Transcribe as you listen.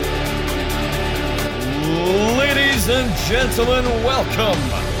and gentlemen, welcome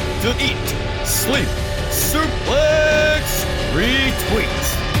to Eat, Sleep, Suplex, Retweet.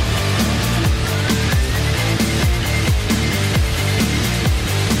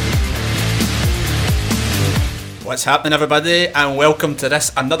 What's happening, everybody, and welcome to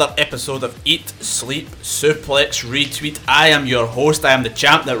this another episode of Eat, Sleep, Suplex, Retweet. I am your host. I am the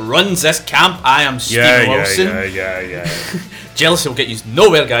champ that runs this camp. I am Steve Wilson. Jealousy will get you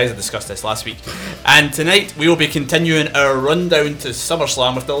nowhere, guys. I discussed this last week. And tonight we will be continuing our rundown to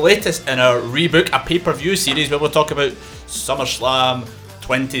SummerSlam with the latest in our Rebook, a pay-per-view series where we'll talk about SummerSlam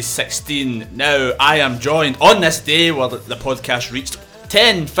 2016. Now, I am joined on this day where the podcast reached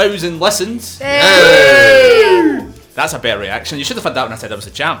 10,000 listens. Hey! That's a better reaction. You should have had that when I said I was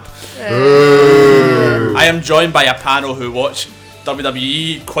a champ. I am joined by a panel who watch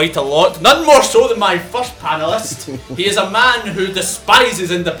WWE quite a lot. None more so than my first panelist. He is a man who despises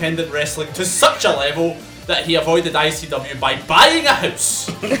independent wrestling to such a level that he avoided ICW by buying a house.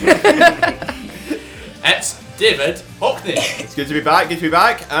 It's David Hockney. It's good to be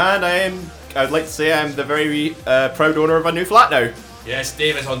back, and I'd like to say I'm the very proud owner of a new flat now. Yes,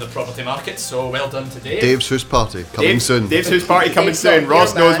 Dave is on the property market, so well done to Dave. Dave's house party coming soon. Dave's house party coming soon.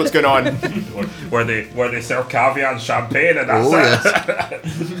 Ross knows what's going on. where they serve caviar and champagne and that's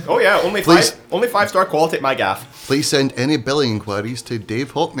Yes. Oh yeah, only 5-star quality at my gaff. Please send any billing inquiries to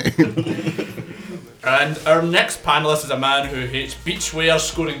Dave Hockney. And our next panelist is a man who hates beachwear,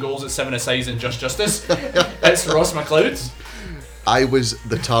 scoring goals at 7-a-sides and Just Justice. It's Ross McLeod. I was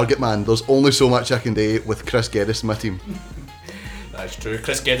the target man. There's only so much I can do with Chris Geddes in my team. That's true.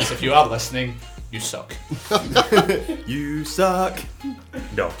 Chris Geddes, if you are listening, you suck. You suck.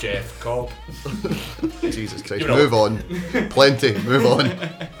 No. Jeff Cobb. Jesus Christ. You know. Move on. Plenty. Move on.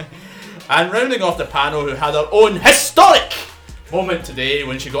 And rounding off the panel who had her own historic moment today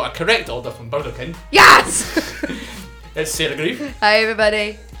when she got a correct order from Burger King. Yes! It's Sarah Grieve. Hi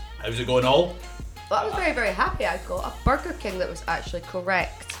everybody. How's it going all? Well, I was very, very happy I got a Burger King that was actually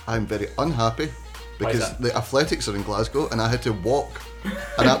correct. I'm very unhappy Why is because that? the Athletics are in Glasgow and I had to walk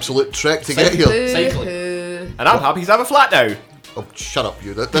an absolute trek to get here. Cycling. Boo-hoo. And I'm happy to have a flat now. Oh, shut up,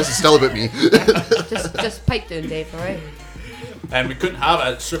 you. This is still about me. Just pipe down, Dave, alright? And we couldn't have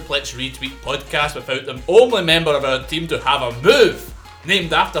a Suplex Retweet podcast without the only member of our team to have a move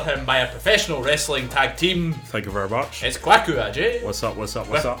named after him by a professional wrestling tag team. Thank you very much. It's Kwaku, Ajay. What's up?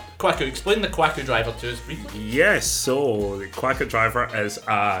 Kwaku, explain the Kwaku driver to us briefly. Yes, so the Quacker Driver is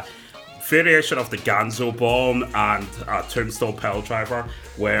a variation of the Ganzo Bomb and a Tombstone Pile Driver,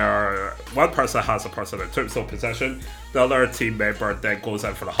 where one person has a person in Tombstone position, the other team member then goes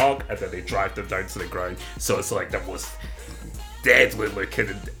in for the hug, and then they drive them down to the ground. So it's like the most deadly looking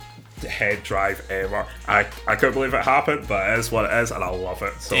head drive ever. I couldn't believe it happened, but it is what it is, and I love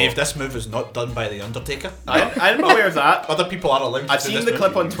it. So Dave, this move is not done by The Undertaker. I'm aware of that. Other people are allowed to I've do seen this the move.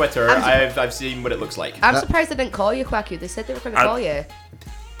 clip on Twitter. I've seen what it looks like. I'm surprised they didn't call you Quacky. They said they were going to call you.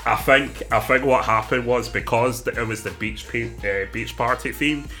 I think what happened was because it was the beach party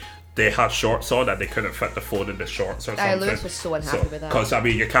theme, they had shorts on and they couldn't fit the phone in the shorts or something. Lewis was so unhappy with that. Because, I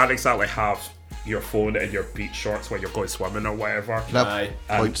mean, you can't exactly have your phone in your beach shorts when you're going swimming or whatever. Can I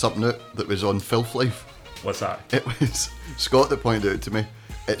point something out that was on Filth Life? What's that? It was Scott that pointed it to me.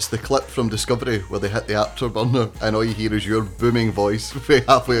 It's the clip from Discovery where they hit the afterburner and all you hear is your booming voice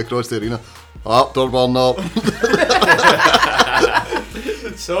halfway across the arena. Afterburner.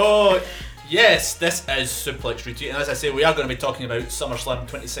 So, yes, this is Suplex Retweet, and as I say, we are going to be talking about SummerSlam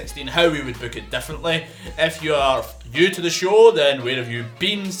 2016, how we would book it differently. If you are new to the show, then where have you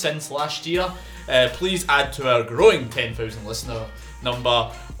been since last year? Please add to our growing 10,000 listener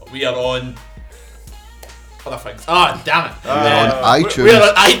number. We are on other things. Ah, damn it. on iTunes, we are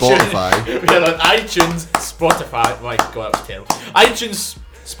on iTunes, Spotify. We are on iTunes, Spotify. My God, that was terrible. iTunes,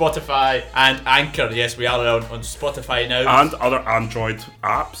 Spotify, and Anchor. Yes, we are on Spotify now. And other Android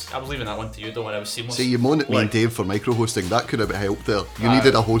apps. I was leaving that one to you, don't worry, I was seamless. See, you moan at me and Dave for micro-hosting. That could have helped there. You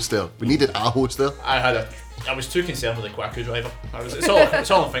needed a host there. We needed a host there. I was too concerned with the Kwaku driver. It's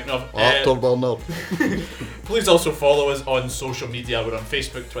all I'm thinking of. Afterburner. Please also follow us on social media. We're on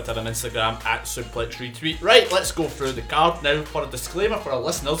Facebook, Twitter and Instagram at Suplex Retweet. Right, let's go through the card now. For a disclaimer for our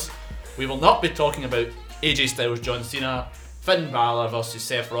listeners, we will not be talking about AJ Styles, John Cena, Finn Balor versus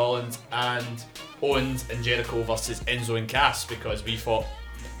Seth Rollins, and Owens and Jericho versus Enzo and Cass, because we thought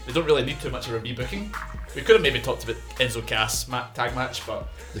they don't really need too much of a rebooking. We could have maybe talked about Enzo Cass tag match, but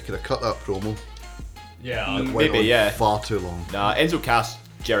They could have cut that promo. yeah. Went Maybe, on yeah. far too long. Nah, Enzo Cass,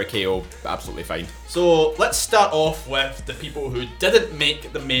 Jericho, absolutely fine. So let's start off with the people who didn't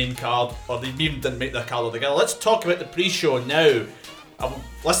make the main card, or they even didn't make their card altogether. Let's talk about the pre-show now. I'm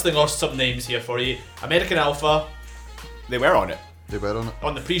listing off some names here for you. American Alpha, They were on it. They were on it.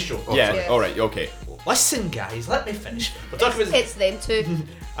 On the pre-show. Yeah. Yeah. All right. Okay. Listen, guys, let me finish. We're talking about It's them too.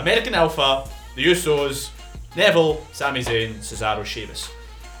 American Alpha, the Usos, Neville, Sami Zayn, Cesaro, Sheamus.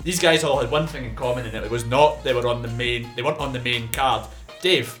 These guys all had one thing in common, and it was not they weren't on the main card.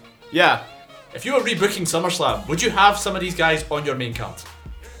 Dave, Yeah. if you were rebooking SummerSlam, would you have some of these guys on your main card?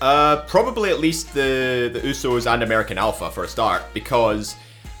 Probably at least the Usos and American Alpha for a start, because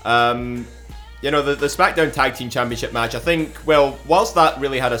the SmackDown Tag Team Championship match, I think, well, whilst that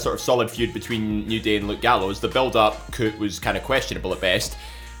really had a sort of solid feud between New Day and Luke Gallows, the build-up was kind of questionable at best.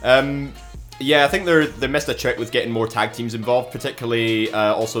 I think they missed a trick with getting more tag teams involved, particularly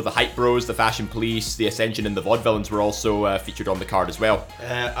also the Hype Bros, the Fashion Police, the Ascension, and the Vaudevillains were also featured on the card as well.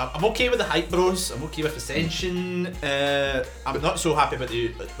 I'm okay with the Hype Bros. I'm okay with Ascension. I'm not so happy about the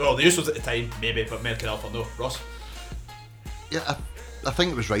Usos at the time, maybe, but American Alpha, no. Ross? Yeah, I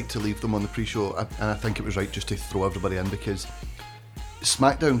think it was right to leave them on the pre-show, and I think it was right just to throw everybody in, because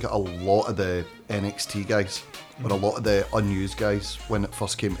SmackDown got a lot of the NXT guys, or a lot of the unused guys when it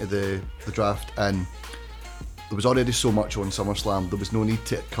first came to the draft, and there was already so much on SummerSlam, there was no need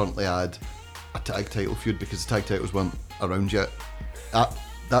to currently add a tag title feud because the tag titles weren't around yet.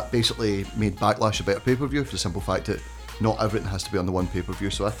 That basically made Backlash a better pay-per-view for the simple fact that not everything has to be on the one pay-per-view,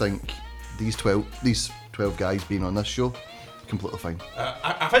 so I think these 12 guys being on this show, completely fine.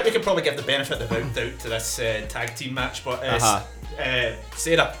 I think we could probably give the benefit of the doubt to this tag team match, but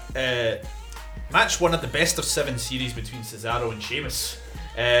Sarah, match one of the best of 7 series between Cesaro and Sheamus.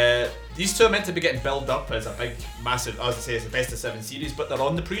 These two are meant to be getting built up as a big, massive, as I say, it's the best of 7 series, but they're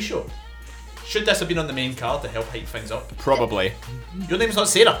on the pre-show. Should this have been on the main card to help hype things up? Probably. Your name's not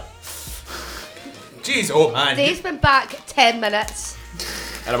Sarah. Jeez, oh man. Dave's been back 10 minutes.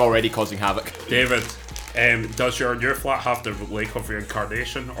 And I'm already causing havoc. David, does your new flat have the Lake of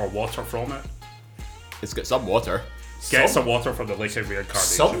Reincarnation or water from it? It's got some water. Get some water from the Lake of Reincarnation.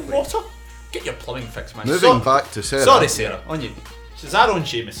 Some please. water? Get your plumbing fixed, man. Moving back to Sarah. Sorry, Sarah. On you. Cesaro and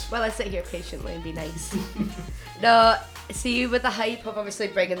Sheamus. Well, I sit here patiently and be nice. No, see, with the hype of obviously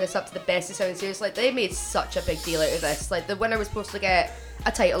bringing this up to the best of 7 series, like, they made such a big deal out of this. Like, the winner was supposed to get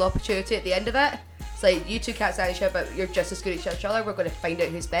a title opportunity at the end of it. It's like, you two can't stand each other, but you're just as good at each other. We're going to find out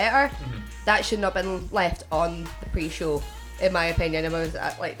who's better. That should not have been left on the pre-show, in my opinion. And I was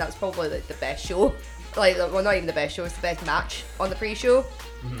like, that's probably like the best show. Like, well, not even the best show, it's the best match on the pre-show.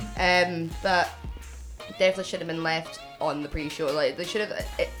 But definitely should have been left on the pre-show. Like, they should have,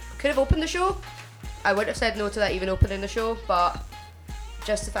 it could have opened the show. I wouldn't have said no to that even opening the show, but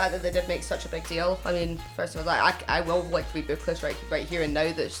just the fact that they did make such a big deal. I mean, first of all, like, I will like to rebook this right here and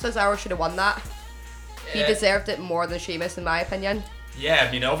now that Cesaro should have won that. He deserved it more than Sheamus, in my opinion. Yeah,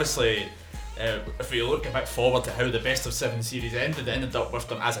 I mean, obviously, if we look a bit forward to how the best of 7 series ended up with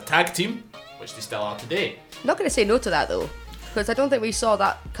them as a tag team, which they still are today. I'm not going to say no to that though, because I don't think we saw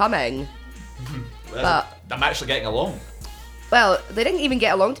that coming. But I'm actually getting along. well, they didn't even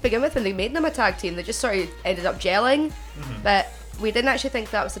get along to begin with when they made them a tag team. They just sort of ended up gelling. But we didn't actually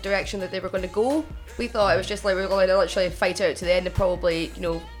think that was the direction that they were going to go. We thought it was just like we were going to literally fight out to the end and probably,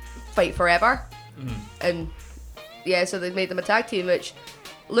 fight forever. And yeah, so they made them a tag team, which,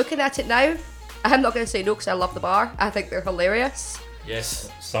 looking at it now, I'm not going to say no because I love the Bar. I think they're hilarious. Yes.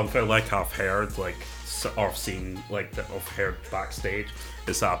 Something like I've heard, or seen, I've heard backstage,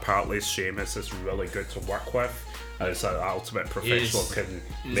 is that apparently Sheamus is really good to work with. As an ultimate professional, can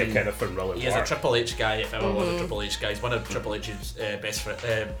make anything really work. He is a Triple H guy, if ever was a Triple H guy. He's one of Triple H's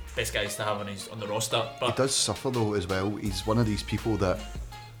best guys to have on the roster. But He does suffer though as well. He's one of these people that,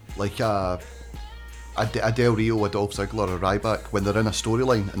 like a Del Rio, a Dolph Ziggler, or Ryback, when they're in a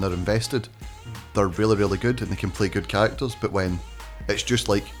storyline and they're invested, they're really, really good and they can play good characters. But when it's just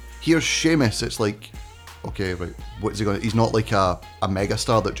like, here's Sheamus, it's like, okay, right, what's he going to... He's not like a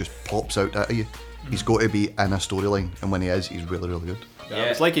megastar that just pops out at you. He's got to be in a storyline, and when he is, he's really, really good. Yeah,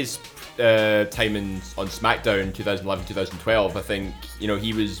 it's like his time on SmackDown 2011-2012. I think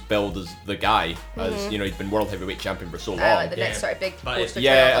he was billed as the guy, as he'd been World Heavyweight Champion for so long. Like the next sort of big poster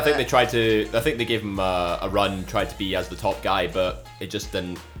Yeah, child I think of it. I think they gave him a run, tried to be as the top guy, but it just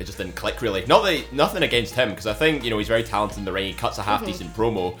didn't click really. Nothing against him, because I think he's very talented in the ring. He cuts a half decent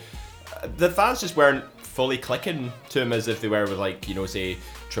promo. The fans just weren't fully clicking to him as if they were with say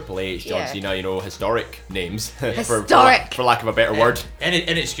Triple H, John Cena, historic names for lack of a better word. Any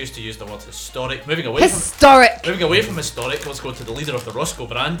excuse to use the word historic. Moving away from historic, let's go to the leader of the Roscoe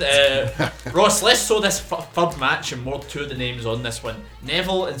brand. Ross, let's show this third match and more two of the names on this one.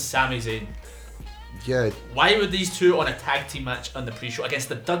 Neville and Sami Zayn. Yeah. Why were these two on a tag team match on the pre-show against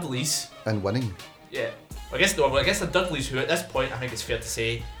the Dudleys? And winning. Yeah. I guess the Dudleys, who at this point I think it's fair to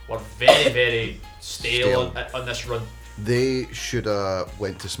say were very, very stale on this run. They should have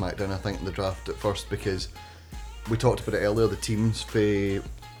went to SmackDown, I think, in the draft at first, because we talked about it earlier, the teams for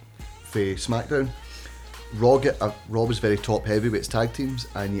SmackDown. Raw was very top heavyweights tag teams,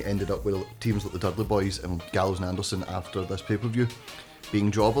 and you ended up with teams like the Dudley Boys and Gallows and Anderson after this pay-per-view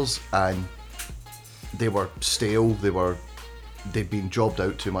being jobbers, and they were stale, they'd been jobbed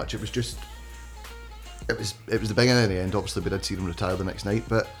out too much. It was the beginning and the end. Obviously we did see them retire the next night,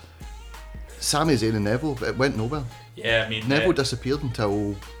 but Sami Zayn and Neville, it went nowhere. Yeah, I mean Neville disappeared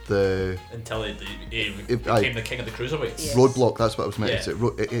until he became the king of the cruiserweights. Yes. Roadblock, that's what I was meant Yeah.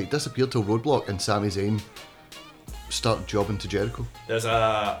 to say. It disappeared till Roadblock, and Sami Zayn started jobbing to Jericho. There's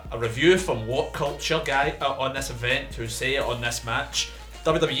a review from What Culture guy on this event who say on this match,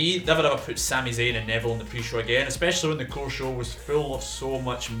 WWE never ever put Sami Zayn and Neville in the pre-show again, especially when the core show was full of so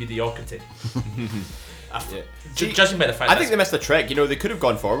much mediocrity. Judging by the fact I think they missed the trick. You know, they could have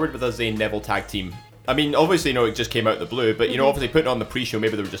gone forward with a Zayn Neville tag team. I mean, obviously, you know, it just came out of the blue, but, you know, obviously putting on the pre-show,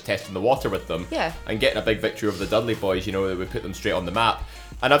 maybe they were just testing the water with them. Yeah. And getting a big victory over the Dudley Boys, you know, that would put them straight on the map.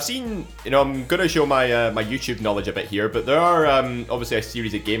 And I've seen, you know, I'm going to show my my YouTube knowledge a bit here, but there are obviously a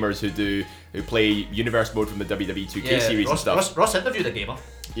series of gamers who play Universe Mode from the WWE 2K series and stuff. Ross interviewed a gamer.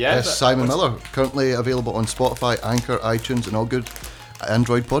 Yeah. Yes, Simon Miller, currently available on Spotify, Anchor, iTunes, and all good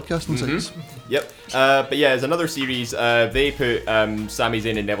Android podcasting sites. Yep. But yeah, there's another series. They put Sami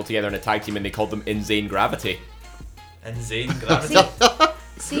Zayn and Neville together in a tag team, and they called them Insane Gravity. Insane Gravity.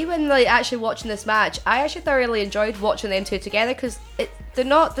 See, when like actually watching this match, I actually thoroughly enjoyed watching them two together because they're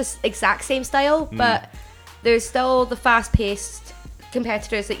not the exact same style, but there's still the fast-paced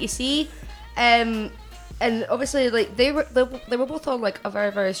competitors that you see, and obviously like they were both on like a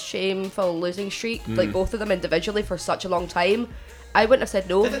very, very shameful losing streak, like both of them individually for such a long time. I wouldn't have said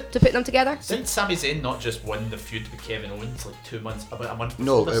no to putting them together. Didn't Sami Zayn not just win the feud with Kevin Owens like about a month before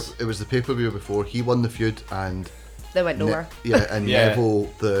No, this? it was the pay-per-view before. He won the feud, and They went nowhere. and Yeah. Neville,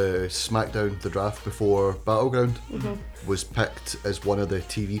 the SmackDown, the draft before Battleground, was picked as one of the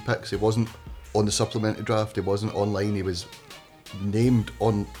TV picks. He wasn't on the supplemented draft. He wasn't online. He was named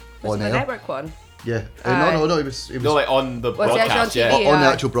on Was it the air. network one? Yeah. Aye. No. He was No, like on the Was he actually on broadcast, yeah. TV? on the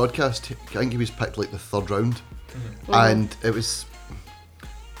Yeah. actual broadcast. I think he was picked like the third round, and it was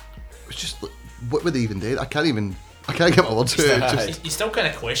just like, what were they even doing? I can't get my words out. It's just, He still kind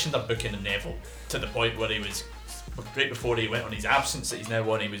of questioned their booking of Neville to the point where he was right before he went on his absence that he's now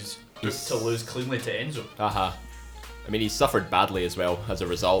on. He was booked to lose cleanly to Enzo. I mean, he suffered badly as well as a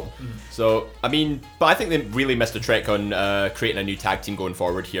result. So, I mean, but I think they really missed a trick on creating a new tag team going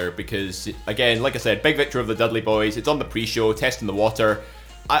forward here because, again, like I said, big victory of the Dudley Boys. It's on the pre-show, testing the water.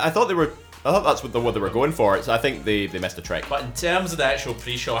 I thought that's what they were going for. So I think they missed a trick. But in terms of the actual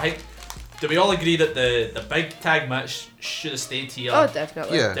pre-show, I think, do we all agree that the big tag match should have stayed here? Oh,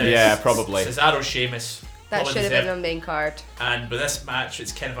 definitely. Yeah. Yeah, probably. Cesaro, Sheamus. That probably should have been deserved. on the main card. And with this match,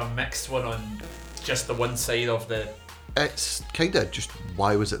 it's kind of a mixed one on just the one side of the. it's kind of just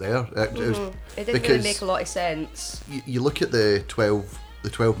why was it there? It was It didn't really because make a lot of sense. you look at the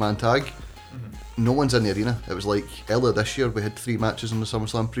 12-man tag. No one's in the arena. It was like earlier this year we had 3 matches on the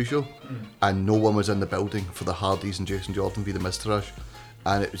SummerSlam pre-show, and no one was in the building for the Hardys and Jason Jordan v the Miztourage,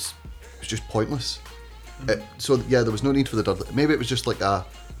 and it was just pointless. So yeah, there was no need for the Dudley. Maybe it was just like a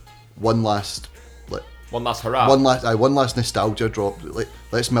one last hurrah. one last nostalgia drop. Like,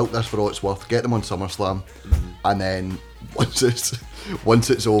 let's milk this for all it's worth. Get them on SummerSlam, and then once it's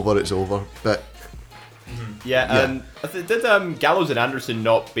over, it's over. But Yeah. Did Gallows and Anderson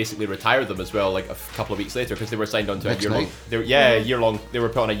not basically retire them as well, like a couple of weeks later, because they were signed onto a Next year-long? night. They were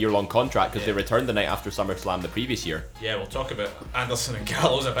put on a year-long contract because they returned the night after SummerSlam the previous year. Yeah, we'll talk about Anderson and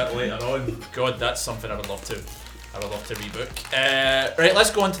Gallows a bit later on. God, that's something I would love to rebook. Right,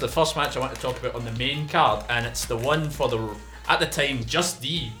 let's go on to the first match I want to talk about on the main card, and it's the one for the, at the time, just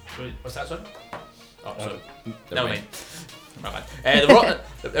the. What's that, sorry? Oh, sorry. Never mind. My bad.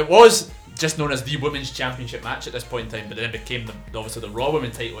 It was just known as the Women's Championship match at this point in time, but then it became obviously the Raw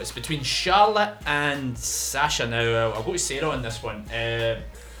Women title. It's between Charlotte and Sasha now. I'll go to Sarah on this one. Sarah,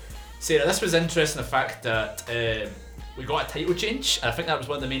 this was interesting, the fact that we got a title change, and I think that was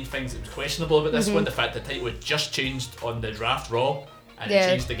one of the main things that was questionable about this one, the fact the title had just changed on the draft Raw, and it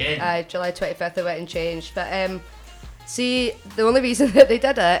changed again. July 25th it went and changed. But see, the only reason that they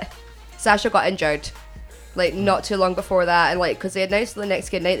did it, Sasha got injured. Like, not too long before that, and like, because they announced the next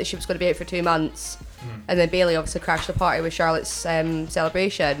good night that she was going to be out for 2 months, and then Bayley obviously crashed the party with Charlotte's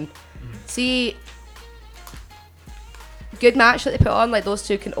celebration. See, good match that they put on, like, those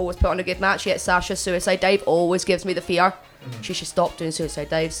two can always put on a good match, yet Sasha's suicide dive always gives me the fear. She should stop doing suicide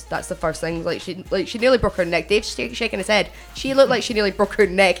dives. That's the first thing. Like, she nearly broke her neck. Dave's shaking his head. She looked like she nearly broke her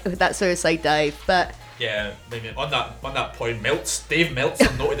neck with that suicide dive, but Yeah, maybe on that point, Dave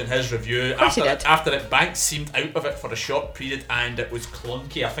Meltzer noted in his review after it, Banks seemed out of it for a short period and it was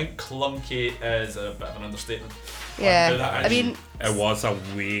clunky. I think clunky is a bit of an understatement. Yeah, I mean, it was a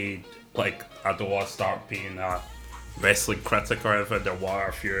weird, like, I don't want to start being a wrestling critic or anything. There were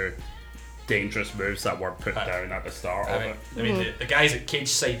a few dangerous moves that were put down at the start of it. I mean, the guys at Cage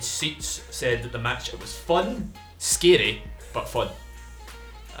Side Seats said that the match, it was fun, scary, but fun.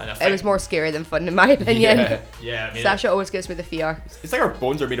 And I think it was more scary than fun in my opinion. Yeah, I mean, Sasha always gives me the fear. It's like her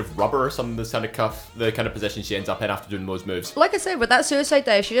bones are made of rubber or something. This kind of the kind of position she ends up in after doing those moves. Like I said, with that suicide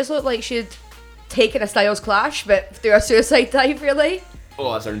dive, she just looked like she'd taken a Styles Clash, but through a suicide dive, really.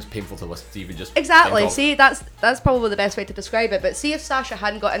 Oh, that sounds painful to listen to even just. Exactly. think of. See, that's probably the best way to describe it. But see, if Sasha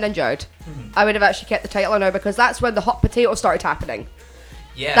hadn't gotten injured, I would have actually kept the title on her because that's when the hot potato started happening.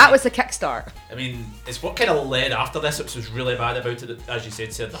 yeah, That was the kickstart. I mean, it's what kind of led after this, which was really bad about it. As you said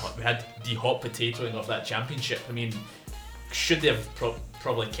we had the hot potatoing of that championship. I mean, should they have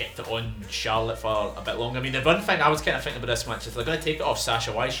probably kept it on Charlotte for a bit longer? I mean, the one thing I was kind of thinking about this match is they're going to take it off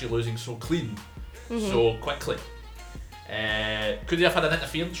Sasha. Why is she losing so clean, so quickly? Could they have had an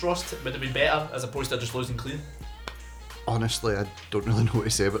interference, Ross? Would have been better as opposed to just losing clean? Honestly, I don't really know what to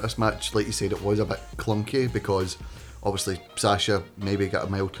say about this match. Like you said, it was a bit clunky because obviously Sasha maybe got a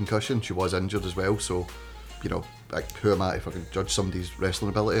mild concussion. She was injured as well, so you know, like, who am I if I can judge somebody's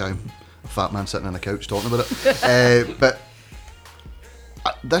wrestling ability? I'm a fat man sitting on a couch talking about it. But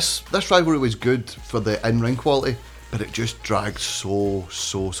this rivalry was good for the in-ring quality, but it just dragged so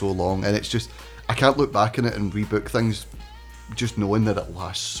long, and it's just I can't look back on it and rebook things just knowing that it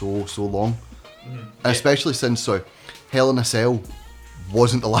lasts so long. And especially since Hell in a Cell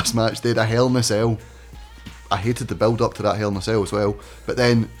wasn't the last match. They had a Hell in a Cell. I hated the build up to that Hell in a Cell as well, but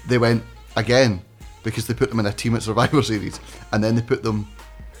then they went again because they put them in a Team at Survivor Series, and then they put them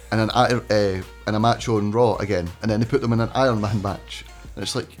in a match on Raw again, and then they put them in an Iron Man match, and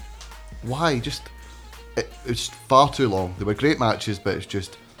it's like, why? It's far too long. They were great matches, but it's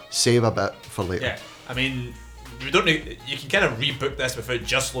just save a bit for later. Yeah, I mean, we don't need, you can kind of rebook this without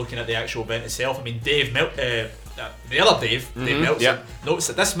just looking at the actual event itself. I mean, Dave Meltzer, noticed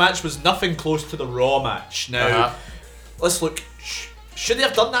that this match was nothing close to the Raw match. Now, let's look. Should they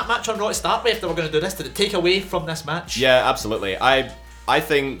have done that match on Raw to start with if they were going to do this? Did it take away from this match? Yeah, absolutely. I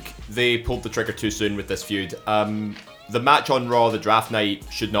think they pulled the trigger too soon with this feud. The match on Raw, the draft night,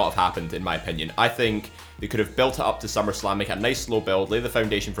 should not have happened, in my opinion. I think they could have built it up to SummerSlam, make a nice slow build, lay the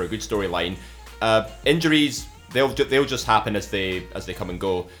foundation for a good storyline. Injuries, they'll just happen as they come and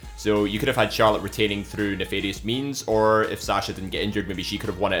go. So you could have had Charlotte retaining through nefarious means, or if Sasha didn't get injured, maybe she could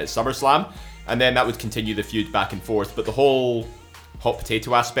have won it at SummerSlam, and then that would continue the feud back and forth. But the whole hot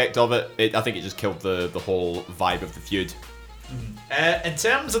potato aspect of it, I think it just killed the whole vibe of the feud. In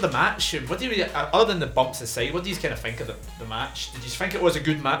terms of the match, what do you, other than the bumps aside, what do you kind of think of the match? Did you think it was a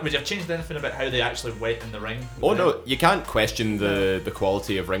good match? Would you have changed anything about how they actually went in the ring? Oh no, you can't question the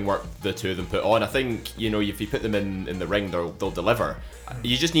quality of ring work the two of them put on. I think, you know, if you put them in the ring, they'll deliver.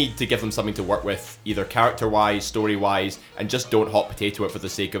 You just need to give them something to work with, either character-wise, story-wise, and just don't hot potato it for the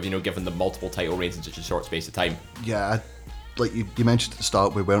sake of, you know, giving them multiple title reigns in such a short space of time. Yeah, like you mentioned at the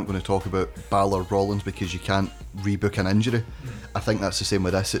start, we weren't going to talk about Balor Rollins because you can't rebook an injury. I think that's the same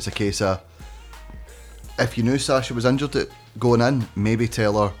with this. It's a case of, if you knew Sasha was injured going in, maybe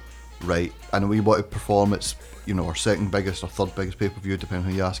tell her, right, I know we want to perform, it's, you know, our second biggest or third biggest pay-per-view, depending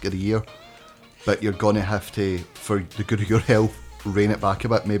on who you ask, of the year, but you're going to have to, for the good of your health, rein it back a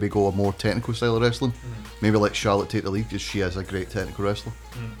bit, maybe go a more technical style of wrestling, maybe let Charlotte take the lead because she is a great technical wrestler.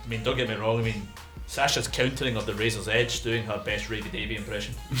 I mean, don't get me wrong, I mean, Sasha's countering of the Razor's Edge doing her best Ravy Davey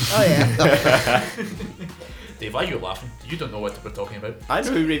impression. Oh yeah. Dave, why are you laughing? You don't know what we're talking about. I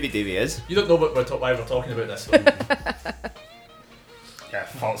know who Ravy Davey is. You don't know what why we're talking about this. Yeah,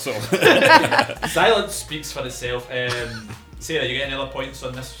 thought so. Silence speaks for itself. Sarah, you got any other points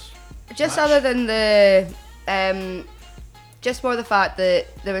on this? Just match? other than the, just more the fact that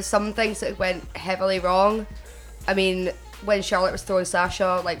there was some things that went heavily wrong. I mean, when Charlotte was throwing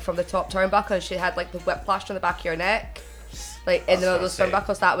Sasha like from the top turnbuckle, and she had like the whiplash on the back of your neck, like in the middle of those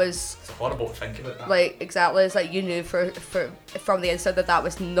turnbuckles, that was. It's horrible to think about that. Like exactly, it's like you knew from the inside that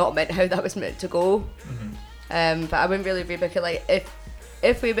was not meant how that was meant to go. But I wouldn't really rebook it. Like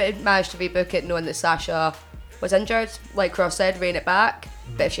if we managed to rebook it knowing that Sasha was injured, like Ross said, rein it back.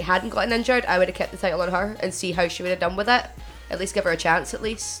 But if she hadn't gotten injured, I would have kept the title on her and see how she would have done with it. At least give her a chance, at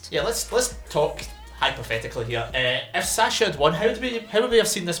least. Yeah, let's talk hypothetically here. If Sasha had won, how would we have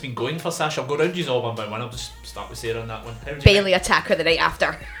seen this been going for Sasha? I'll go round you all one by one. I'll just start with Sarah on that one. How would you Bailey attack her the night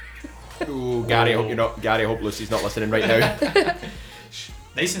after. Ooh, Gary, I hope Lucy's not listening right now.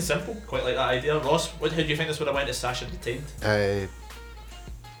 Nice and simple. Quite like that idea. Ross, how do you think this would have went if Sasha retained? I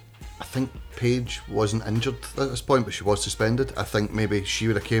think Paige wasn't injured at this point, but she was suspended. I think maybe she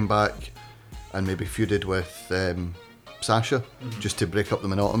would have came back and maybe feuded with Sasha just to break up the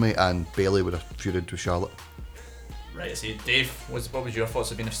monotony, and Bayley would have feuded with Charlotte. Right, see, Dave, what would your thoughts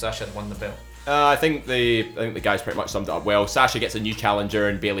have been if Sasha had won the belt? I think the guys pretty much summed it up well. Sasha gets a new challenger,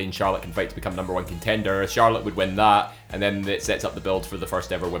 and Bayley and Charlotte can fight to become number 1 contender. Charlotte would win that, and then it sets up the build for the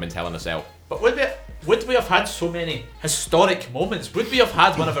first ever Women's Hell in a Cell. But would we have had so many historic moments? Would we have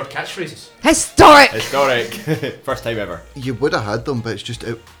had one of our catchphrases? Historic! First time ever. You would have had them, but it's just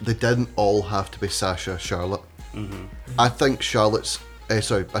they didn't all have to be Sasha, Charlotte. I think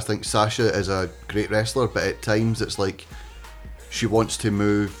I think Sasha is a great wrestler, but at times it's like she wants to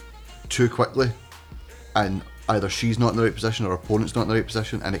move too quickly, and either she's not in the right position or her opponent's not in the right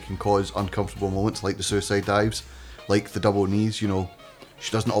position, and it can cause uncomfortable moments like the suicide dives, like the double knees. She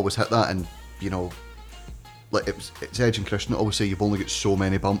doesn't always hit that, and like it's Edge and Christian that always say you've only got so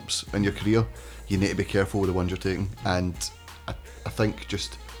many bumps in your career. You need to be careful with the ones you're taking, and I think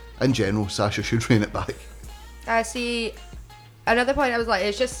just in general Sasha should rein it back. I see. Another point I was like,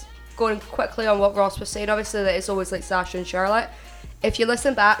 it's just going quickly on what Ross was saying, obviously that it's always like Sasha and Charlotte. If you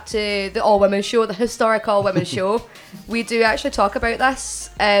listen back to the All Women show, the historic All Women show, we do actually talk about this,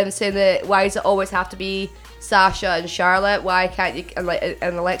 saying that why does it always have to be Sasha and Charlotte? Why can't you,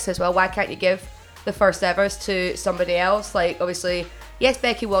 and Alexa as well, why can't you give the first evers to somebody else? Like, obviously, yes,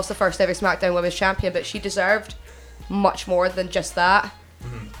 Becky was the first ever SmackDown Women's Champion, but she deserved much more than just that.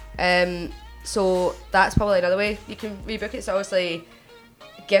 So that's probably another way you can rebook it. So obviously,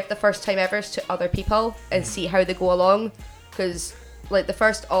 give the first time evers to other people and see how they go along, because like the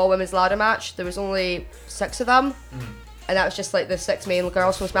first all women's ladder match, there was only 6 of them, and that was just like the 6 main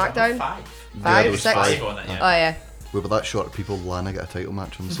girls from SmackDown. 5, 6. 5 on it, yeah. Oh yeah, We were that short of people. Lana got a title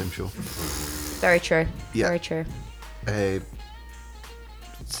match on the same show. very true. Yeah. Very true.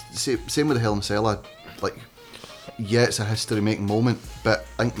 Same with the Hell in a Cell. Yeah, it's a history-making moment, but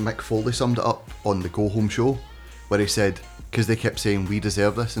I think Mick Foley summed it up on the Go Home show, where he said, because they kept saying we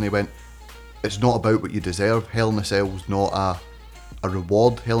deserve this, and he went, it's not about what you deserve. Hell in a Cell's not a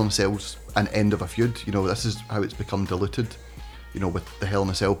reward. Hell in a Cell's an end of a feud. This is how it's become diluted, with the Hell in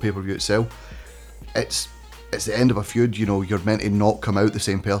a Cell pay-per-view itself. It's the end of a feud. You're meant to not come out the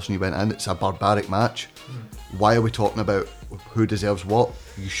same person you went in. It's a barbaric match. Why are we talking about who deserves what?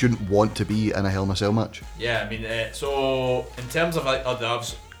 You shouldn't want to be in a Hell in a Cell match. Yeah, I mean, so in terms of like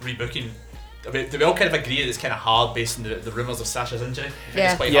others rebooking, do we all kind of agree that it's kind of hard based on the rumours of Sasha's injury?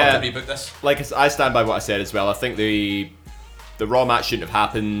 It's quite hard to rebook this. Like, I stand by what I said as well. I think the Raw match shouldn't have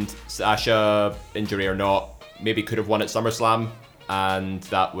happened. Sasha, injury or not, maybe could have won at SummerSlam, and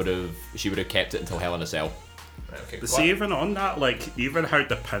she would have kept it until Hell in a Cell. Right, okay. But see, even on that, even how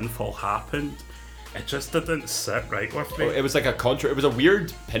the pinfall happened, it just didn't sit right with me. It was like it was a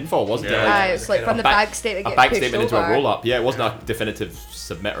weird pinfall, wasn't it? It was like from the bag statement. A bag statement into a roll up. Yeah, it wasn't a definitive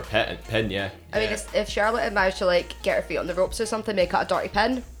submit or pin. Yeah. I mean, if Charlotte had managed to get her feet on the ropes or something, make it a dirty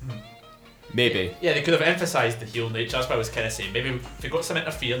pin. Maybe. Yeah, they could have emphasised the heel nature. That's what I was kind of saying. Maybe if they got some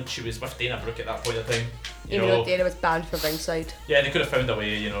interference, she was with Dana Brooke at that point of time. Even though Dana was banned from ringside. Yeah, they could have found a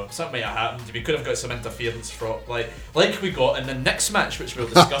way. Something might have happened. We could have got some interference from like we got in the next match, which we'll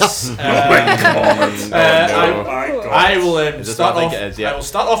discuss. Oh my god! I will start off. Yeah. I will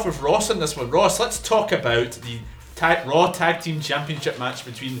start off with Ross on this one. Ross, let's talk about the Raw Tag Team Championship match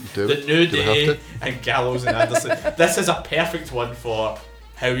between the New Day and Gallows and Anderson. This is a perfect one for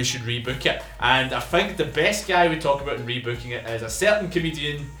how we should rebook it, and I think the best guy we talk about in rebooking it is a certain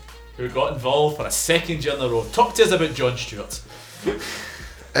comedian who got involved for a second year in a row. Talk to us about Jon Stewart.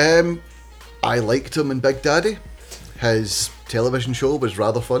 I liked him in Big Daddy. His television show was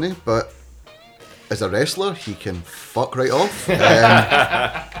rather funny, but as a wrestler, he can fuck right off.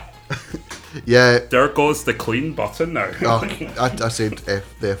 Yeah. There goes the clean button now. I said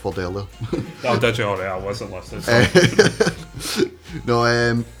the F word earlier. Oh, did you? Alright, I wasn't listening.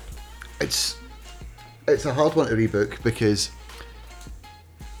 No, it's a hard one to rebook because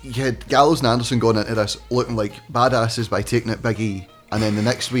you had Gallows and Anderson going into this looking like badasses by taking it Big E, and then the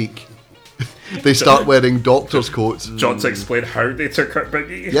next week they start wearing doctor's coats. John's explained how they took out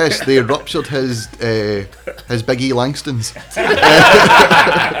Big E. Yes, they ruptured his Big E Langstons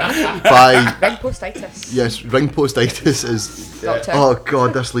by Ring postitis. Yes, ring postitis is. Oh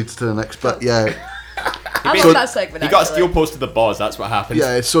god, this leads to the next bit. Yeah. I love that segment. He got a steel post to the balls. That's what happened.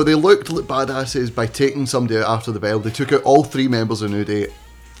 Yeah, so they looked badasses by taking somebody out after the bell. They took out all 3 members of New Day,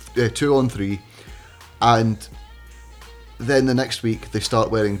 2 on 3, and then the next week they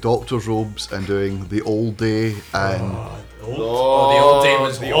start wearing doctor's robes and doing the old day and The old day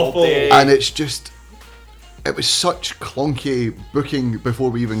was the old awful. day. And it was such clunky booking before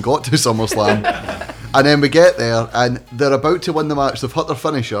we even got to SummerSlam. And then we get there and they're about to win the match. They've hit their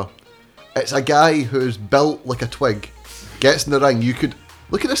finisher. It's a guy who's built like a twig. Gets in the ring. You could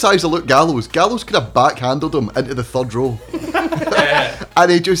look at the size of Luke Gallows. Gallows could have backhandled him into the third row.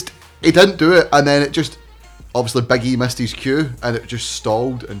 And he didn't do it. And then it just, obviously Big E missed his cue and it just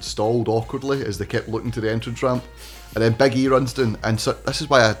stalled awkwardly as they kept looking to the entrance ramp. And then Big E runs down. And so this is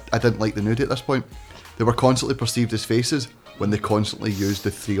why I didn't like the New Day at this point. They were constantly perceived as faces when they constantly used the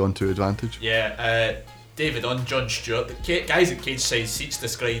 3-on-2 advantage. Yeah, David on Jon Stewart. The guys at Cage Side Seats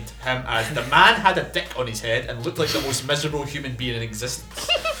described him as the man had a dick on his head and looked like the most miserable human being in existence.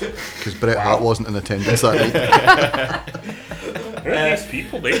 Because Bret Hart wasn't in attendance that night. Who are these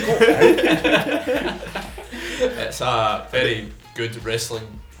people? They go out. It's a very good wrestling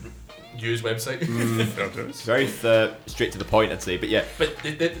news website. It's very straight to the point, I'd say, but yeah. But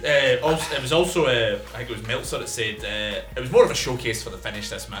it was also, I think it was Meltzer that said it was more of a showcase for the finish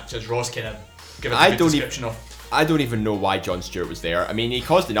this match, as Ross kind of gave a good description of. I don't even know why Jon Stewart was there. I mean, he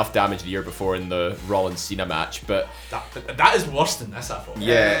caused enough damage the year before in the Rollins-Cena match, but that is worse than this, I thought.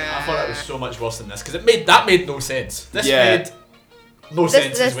 Yeah. I thought it was so much worse than this, because that made no sense. This made no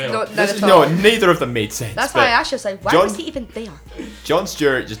sense as well. Neither of them made sense. That's why I asked you, like, why was he even there? Jon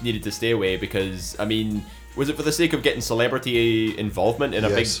Stewart just needed to stay away because, I mean, was it for the sake of getting celebrity involvement in a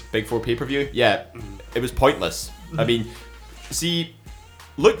big four pay-per-view? Yeah, it was pointless. I mean, see,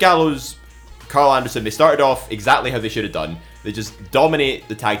 Luke Gallows, Carl Anderson, they started off exactly how they should have done. They just dominate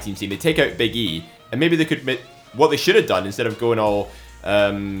the tag team scene. They take out Big E, and maybe they could what they should have done instead of going all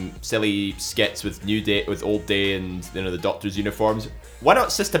silly skits with New Day, with Old Day, and the Doctor's uniforms. Why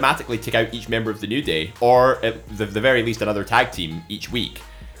not systematically take out each member of the New Day, or at the very least another tag team each week?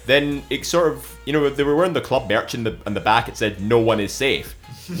 Then it sort of, they were wearing the club merch on the back. It said "No one is safe."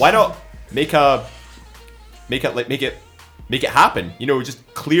 Why not make it happen?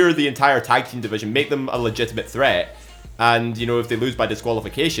 Just clear the entire tag team division, make them a legitimate threat. And if they lose by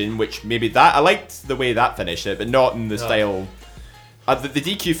disqualification, which maybe I liked the way that finished it, but not in the style. The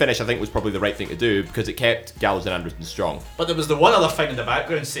DQ finish, I think, was probably the right thing to do because it kept Gallows and Anderson strong. But there was the one other thing in the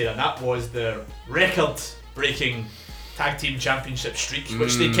background, Sarah, and that was the record-breaking tag team championship streak,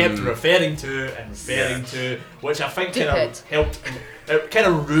 which they kept referring to, which I think kind of helped. It kind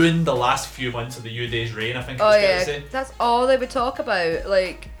of ruined the last few months of the New Day's reign, I think. That's all they would talk about.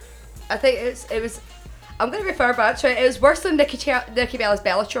 Like, I think it was. I'm going to refer back to it. It was worse than Nikki Bella's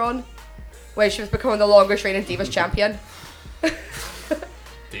Bellatron, where she was becoming the longest reigning Divas champion.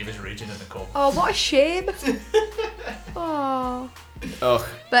 David's raging in the corner. Oh, what a shame. Oh. Ugh.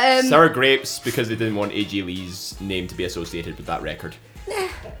 But sour grapes because they didn't want AJ Lee's name to be associated with that record.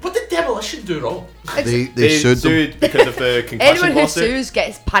 What did Demolition do wrong? They sued because of the concussion anyone who lawsuit. sues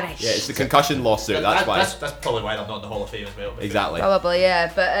gets punished. Yeah, it's the concussion lawsuit. That's why. That's probably why they're not in the Hall of Fame as well. Exactly. Probably,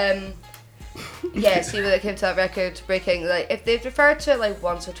 yeah. But see when it came to that record breaking, like if they've referred to it like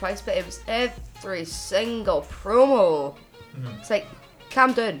once or twice, but it was every single promo. It's like,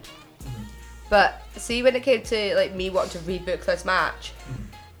 calm down. But see when it came to like me wanting to rebook this match,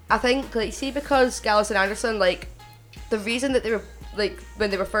 I think because Gallows and Anderson, like the reason that they were like when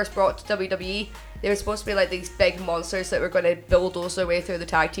they were first brought to WWE, they were supposed to be like these big monsters that were going to bulldoze their way through the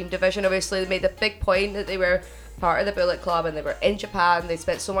tag team division. Obviously they made a big point that they were part of the Bullet Club and they were in Japan. They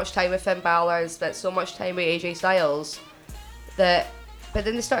spent so much time with Finn Balor and spent so much time with AJ Styles but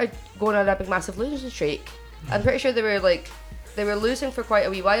then they started going on a big massive losing streak. I'm pretty sure they were losing for quite a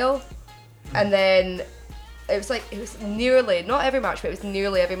wee while, and then it was nearly, not every match, but it was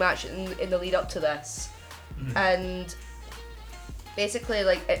nearly every match in the lead up to this. And basically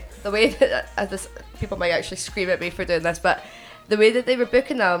the way that people might actually scream at me for doing this, but the way that they were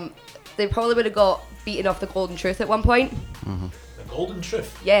booking them, they probably would have got beaten off the Golden Truth at one point. The Golden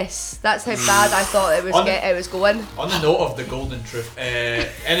Truth? Yes, that's how bad I thought it was going. On the note of the Golden Truth,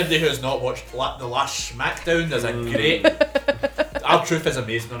 anybody who has not watched the last SmackDown, there's a great... Our Truth is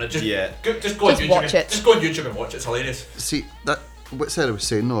amazing on it. Just go on YouTube. Watch it. Just go on YouTube and watch it. It's hilarious. See, what Sarah was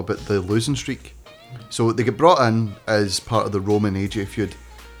saying though about the losing streak. So they get brought in as part of the Roman AJ feud.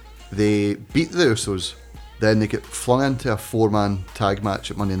 They beat the Usos. Then they get flung into a 4-man tag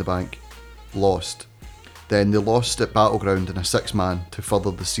match at Money in the Bank. Lost. Then they lost at Battleground in a 6-man to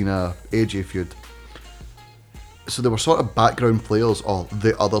further the Cena AJ feud. So they were sort of background players of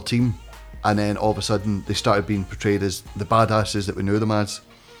the other team. And then all of a sudden they started being portrayed as the badasses that we knew them as.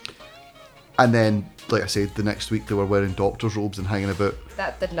 And then like I said, the next week they were wearing doctor's robes and hanging about,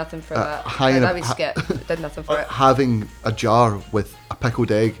 That did nothing for that. hanging That a- was skit. It did nothing for it. having a jar with a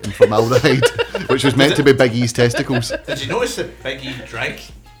pickled egg and formaldehyde, which was meant to be Big E's testicles. Did you notice that Big E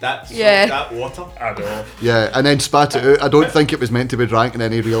drank that Yeah. that water? I know. Yeah, and then spat it out. I don't think it was meant to be drank, and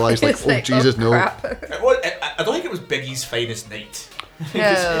then he realised, like, It's oh Jesus, no. crap. I don't think it was Big E's finest night.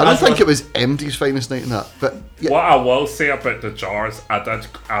 I No. don't think it was MD's finest night in that, but yeah, What I will say about the jars, I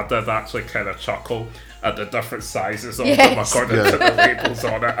did actually kind of chuckle at the different sizes of them Yes. according Yeah. to the labels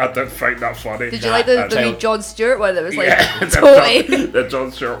on it. I did find that funny. Did you like the And wee John Stewart one that was like yeah, totally? the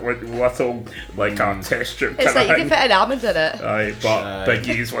John Stewart with little like a test strip It's kind like you of can thing. fit an almond in it. Aye, but Big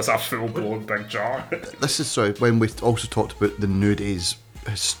E's was a full blown big jar. this is sorry, when we also talked about the New Day's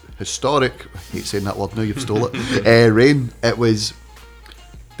historic, I hate saying that word now, you've stole it, reign. It was,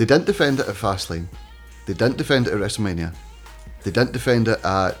 they didn't defend it at Fastlane, they didn't defend it at WrestleMania, they didn't defend it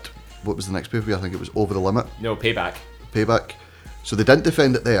at, what was the next pay-per-view? I think it was Over the Limit, No, Payback. Payback. So they didn't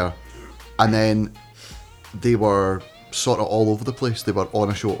defend it there, and then they were sort of all over the place. They were on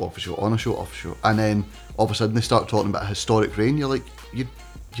a show, off a show, on a show, off a show, and then all of a sudden they start talking about a historic reign. You're like, you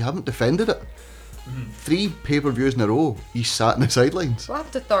haven't defended it. 3 pay-per-views in a row, you sat in the sidelines. What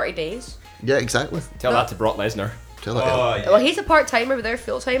happened to 30 days? Yeah, exactly. Tell that to Brock Lesnar. Tell it. Oh, yeah. Well, he's a part-timer, but they're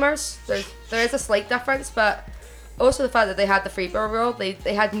full-timers. There is a slight difference, but also the fact that they had the freebird rule, they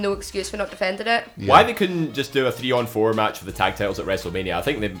had no excuse for not defending it. Yeah. Why they couldn't just do a 3-on-4 match for the tag titles at WrestleMania? I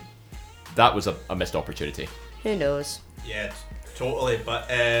think that was a missed opportunity. Who knows? Yeah, totally.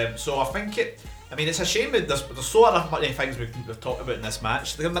 But so I think it's a shame that there's so many things we've talked about in this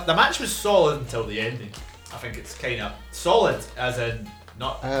match. The match was solid until the ending. I think it's kind of solid, as in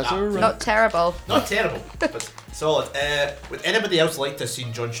not Not terrible. not terrible, but solid. Would anybody else like to have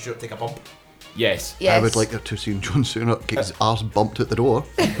seen Jon Stewart take a bump? Yes. Yes. I would like to have seen John Cena get his arse bumped at the door.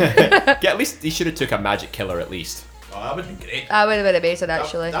 Yeah, at least he should have took a magic killer at least. Oh, that would have been great. That would have been amazing,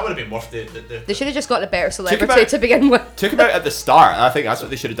 actually. That would have been worth the They should have just got a better about- celebrity to begin with. Took him out at the start. I think that's what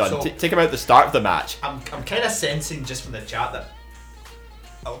they should have done. So- Take him out at the start of the match. I'm kind of sensing just from the chat that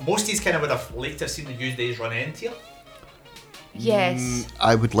most of these kind of would have liked to have seen the New Days run end here. Yes.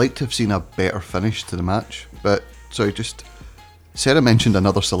 I would like to have seen a better finish to the match, but sorry, just Sarah mentioned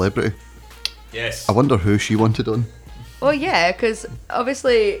another celebrity. Yes. I wonder who she wanted on. Well, yeah, because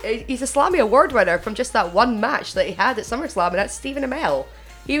obviously he's a Slammy Award winner from just that one match that he had at SummerSlam, and that's Stephen Amell.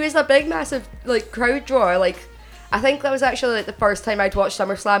 He was a big, massive crowd drawer. I think that was actually the first time I'd watched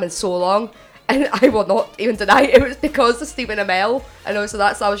SummerSlam in so long, and I will not even deny it was because of Stephen Amell. And also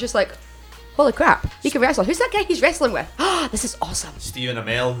I was just like, holy crap, he can wrestle. Who's that guy he's wrestling with? Ah, this is awesome. Stephen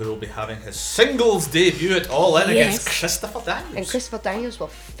Amell, who will be having his singles debut at All In against Yes. Christopher Daniels. And Christopher Daniels will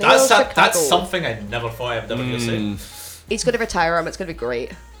fail that's Chicago. something I never thought I'd ever hear say. He's going to retire him. It's going to be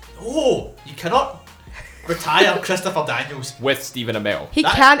great. Oh, you cannot retire Christopher Daniels. With Stephen Amell. He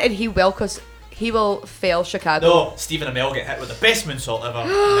can and he will, because he will fail Chicago. No, Stephen Amell get hit with the best moonsault ever, and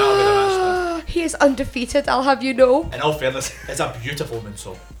that'll be the match. He is undefeated, I'll have you know. In all fairness, it's a beautiful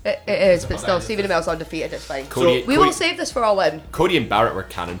moonsault. It is, but Christopher still, Daniels Stephen is- Amell's undefeated, it's fine. Cody, We will save this for All In. Cody and Barrett were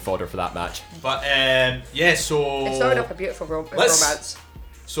cannon fodder for that match. But yeah, so It started off a beautiful romance.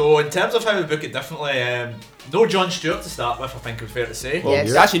 So in terms of how we book it differently, no Jon Stewart to start with, I think it's fair to say. Well,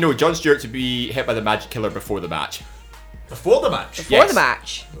 Yes. actually, no. Jon Stewart to be hit by the magic killer before the match. Before the match. Before yes. the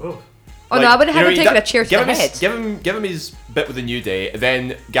match. Oh. Oh no, I would have had him taking that- a chair to give the him head. his, give him his bit with the New Day,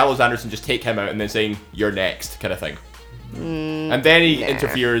 then Gallows Anderson just take him out and then saying, "You're next," kind of thing. And then he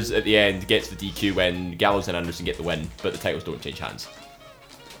interferes at the end, gets the DQ when Gallows and Anderson get the win, but the titles don't change hands.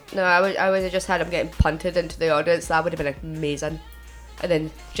 No, I would have just had him getting punted into the audience. That would have been amazing. And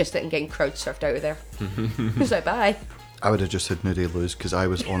then just it and getting crowd surfed out of there. He's like, bye. I would have just had New Day lose because I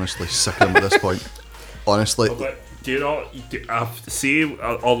was honestly sick of him at this point. Honestly, But do you know? See,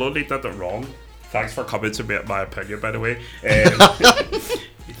 although they did it wrong. Thanks for coming to me at my opinion, by the way.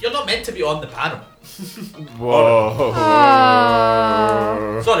 You're not meant to be on the panel. Whoa.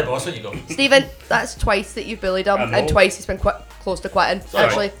 Sorry, boss, on you go. Stephen, that's twice that you've bullied him, I know. and twice he's been close to quitting. Sorry,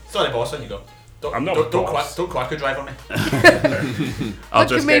 Actually, sorry, boss, on you go. Don't, I'm not don't boss. quack, don't quack a driver me. I'll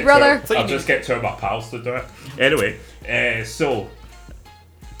Look at me, brother. I'll just get two of my pals to do it. Anyway, so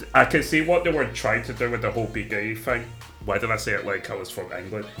I can see what they were trying to do with the whole Big E thing. Why did I say it like I was from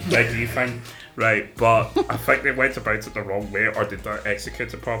England? Big E thing, right? But I think they went about it the wrong way, or they didn't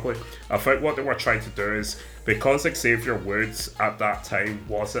execute it properly. I think what they were trying to do is, because Xavier Woods at that time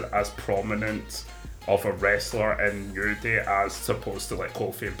wasn't as prominent of a wrestler in New Day as opposed to like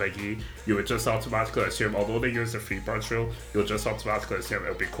Kofi and Big E, you would just automatically assume, although they use the Freebirds rule, you'll just automatically assume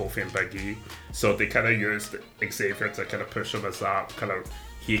it'll be Kofi and Big E. So they kind of used Xavier to kind of push him as that kind of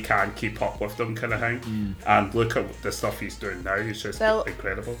he can keep up with them kind of thing. And look at the stuff he's doing now. He's just Well,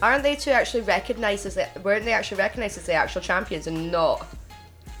 incredible. Aren't they two actually recognised as weren't they actually recognised as the actual champions and not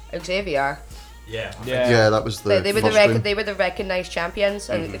Xavier? Yeah. Yeah, that was the They were first the stream. they were the recognised champions,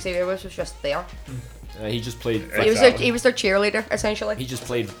 and Xavier was just there. He just played. He was their cheerleader essentially. He just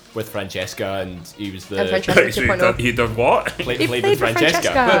played with Francesca, and he was the And Francesca So 2.0. he done what? played He with played with Francesca.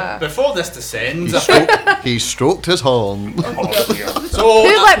 Francesca. But before this descends, I He stroked his horn. so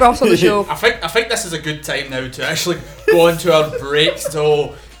Who let Ross on the show? I think this is a good time now to actually go on to our break.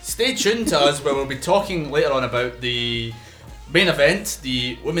 So stay tuned to us where we'll be talking later on about the main event,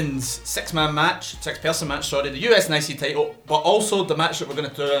 the women's six-person match, the US and IC title, but also the match that we're going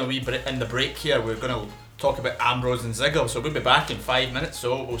to do in the break here. We're going to talk about Ambrose and Ziggler. So we'll be back in 5 minutes.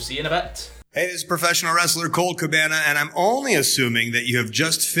 So we'll see you in a bit. Hey, this is professional wrestler Colt Cabana, and I'm only assuming that you have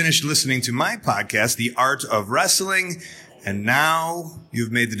just finished listening to my podcast, The Art of Wrestling, and now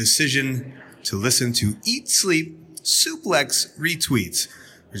you've made the decision to listen to Eat, Sleep, Suplex, Retweets,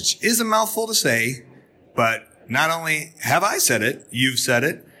 which is a mouthful to say, but not only have I said it, you've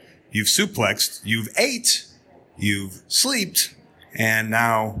suplexed, you've ate, you've sleeped, and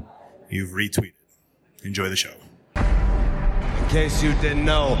now you've retweeted. Enjoy the show. In case you didn't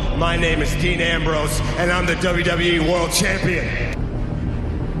know, my name is Dean Ambrose, and I'm the WWE World Champion.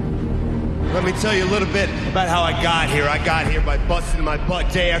 Let me tell you a little bit about how I got here. I got here by busting my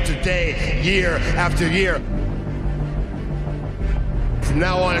butt day after day, year after year. From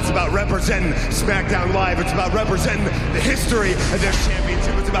now on, it's about representing SmackDown Live. It's about representing the history of this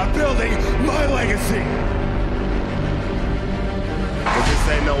championship. It's about building my legacy. But this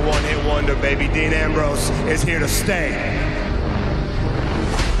ain't no one-hit wonder, baby. Dean Ambrose is here to stay.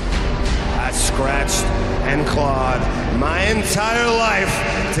 I scratched and clawed my entire life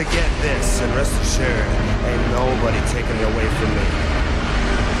to get this, and rest assured, ain't nobody taking it away from me.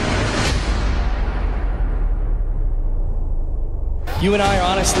 You and I are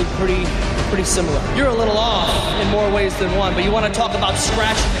honestly pretty similar. You're a little off in more ways than one, but you want to talk about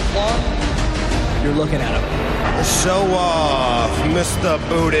scratching and clawing? You're looking at him. Show off, Mr.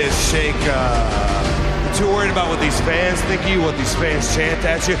 Booty Shaker. You too worried about what these fans think of you, what these fans chant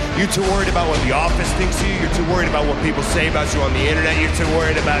at you. You too worried about what the office thinks of you. You're too worried about what people say about you on the internet. You're too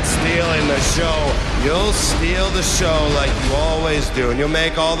worried about stealing the show. You'll steal the show like you always do, and you'll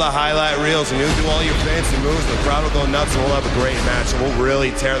make all the highlight reels, and you'll do all your fancy moves, and the crowd will go nuts, and we'll have a great match, and we'll really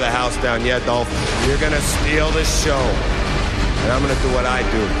tear the house down. Yeah, Dolph, you're gonna steal the show, and I'm gonna do what I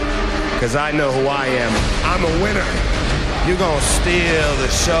do, because I know who I am. I'm a winner. You're gonna steal the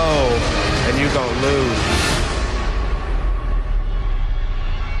show, and you're gonna lose.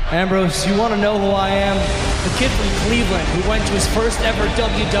 Ambrose, you want to know who I am? The kid from Cleveland who went to his first ever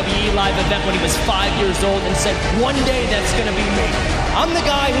WWE live event when he was 5 years old and said, one day that's gonna be me. I'm the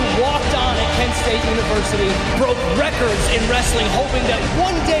guy who walked on at Kent State University, broke records in wrestling, hoping that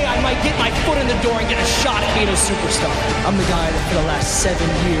one day I might get my foot in the door and get a shot at being a superstar. I'm the guy that for the last 7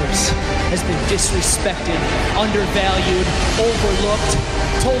 years has been disrespected, undervalued, overlooked,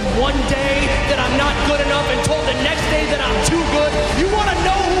 told one day that I'm not good enough and told the next day that I'm too good. You want to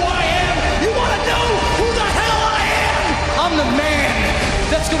know who I am? You want to know who the hell I am? I'm the man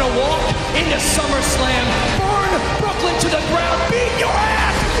that's going to walk into SummerSlam, burn Brooklyn to the ground, beat your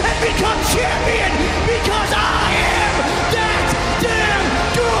ass, and become champion because I am that damn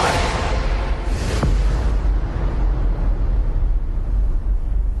good!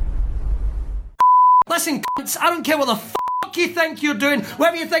 Listen, cunts, I don't care what the fuck you think you're doing,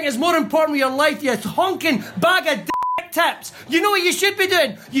 whatever you think is more important with your life, you honking bag of dick tips. You know what you should be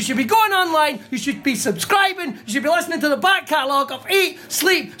doing? You should be going online, you should be subscribing, you should be listening to the back catalogue of Eat,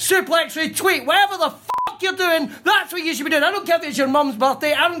 Sleep, Suplex, Retweet, whatever the fuck you're doing, that's what you should be doing. I don't care if it's your mum's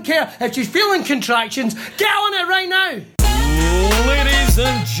birthday, I don't care if she's feeling contractions, get on it right now! Ladies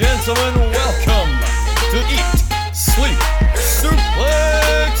and gentlemen, welcome to Eat, Sleep,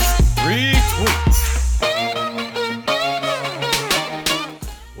 Suplex, Retweets.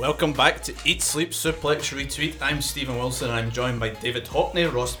 Welcome back to Eat, Sleep, Suplex, Retweet. I'm Stephen Wilson and I'm joined by David Hockney,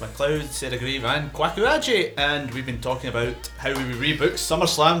 Ross McLeod, Sarah Grieve and Kwaku Aji, and we've been talking about how we rebooked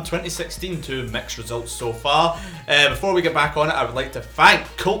SummerSlam 2016 to mixed results so far. Before we get back on it, I would like to thank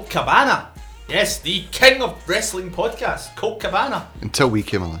Colt Cabana. Yes, the king of wrestling podcast, Colt Cabana. Until we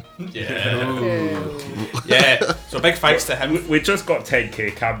came along. Yeah. Yeah, so big thanks to him. We just got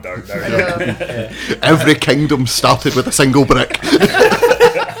 10k, calm down now. Every kingdom started with a single brick.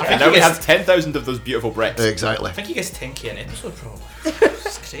 And now we have 10,000 of those beautiful bricks. Exactly. I think he gets 10k an episode probably.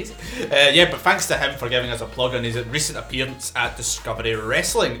 It's crazy. Yeah, but thanks to him for giving us a plug on his recent appearance at Discovery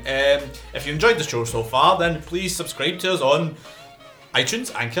Wrestling. If you enjoyed the show so far, then please subscribe to us on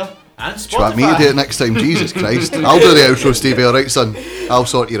iTunes, Anchor, and Spotify. Do you want me to do it next time? Jesus Christ. I'll do the outro, Stevie, alright, son? I'll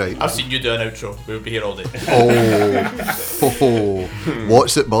sort you right. I've seen you do an outro. We'll be here all day.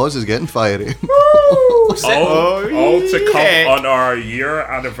 What's it, Buzz is getting fiery. All to come on our year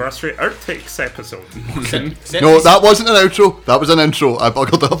anniversary Outtakes episode. No, that wasn't an outro. That was an intro. I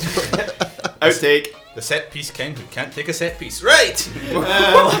buckled up. Outtake. The set piece king who can't take a set piece. Right!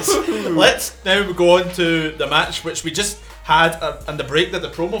 Let's now go on to the match which we just had and the break that the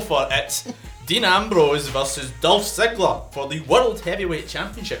promo for. It's Dean Ambrose versus Dolph Ziggler for the World Heavyweight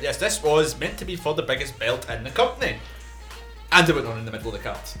Championship. Yes, this was meant to be for the biggest belt in the company. And it went on in the middle of the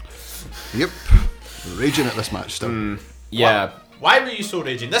card. Yep. Raging at this match still. Yeah. Why were you so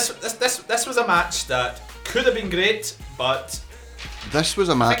raging? This was a match that could have been great, but This was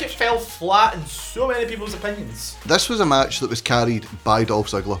a I match. think it fell flat in so many people's opinions. This was a match that was carried by Dolph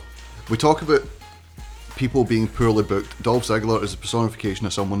Ziggler. We talk about people being poorly booked. Dolph Ziggler is a personification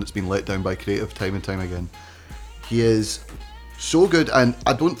of someone that's been let down by creative time and time again. He is so good, and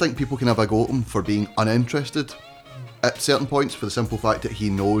I don't think people can have a go at him for being uninterested at certain points for the simple fact that he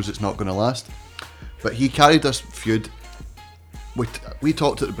knows it's not going to last. But he carried this feud. We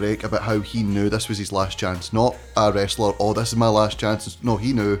talked at the break about how he knew this was his last chance. Not a wrestler, oh, this is my last chance. No,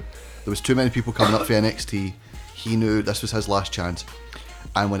 he knew there was too many people coming up for NXT. He knew this was his last chance.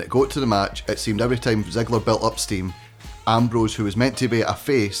 And when it got to the match, it seemed every time Ziggler built up steam, Ambrose, who was meant to be a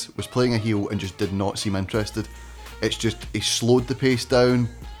face, was playing a heel and just did not seem interested. It's just, he slowed the pace down,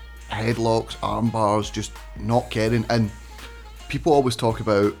 headlocks, arm bars, just not caring. And people always talk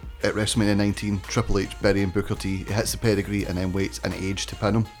about at WrestleMania 19, Triple H burying Booker T. He hits the pedigree and then waits an age to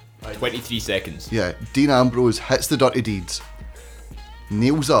pin him. 23 seconds. Yeah, Dean Ambrose hits the dirty deeds,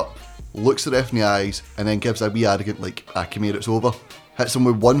 kneels up, looks the ref in the eyes, and then gives a wee arrogant, like, come here, it's over. Hits him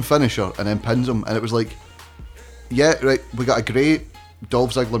with one finisher and then pins him. And it was like, yeah, right, we got a great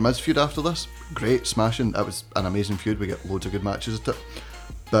Dolph Ziggler Miz feud after this. Great, smashing. That was an amazing feud. We get loads of good matches at it.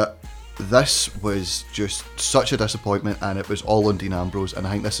 But this was just such a disappointment, and it was all on Dean Ambrose. And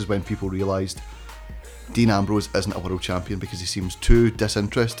I think this is when people realised Dean Ambrose isn't a world champion because he seems too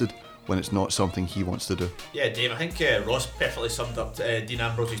disinterested when it's not something he wants to do. Yeah, Dave, I think Ross perfectly summed up Dean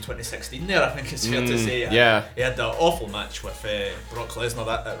Ambrose's 2016 there, I think it's fair to say. Yeah. He had the awful match with Brock Lesnar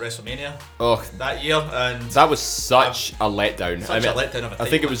at WrestleMania that year, and that was such a letdown. Such a letdown of a I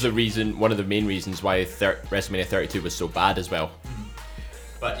think it was one of the main reasons why WrestleMania 32 was so bad as well.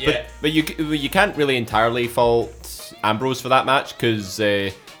 But yeah, but you can't really entirely fault Ambrose for that match because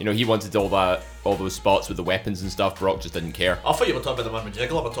he wanted all those spots with the weapons and stuff. Brock just didn't care. I thought you were talking about the one with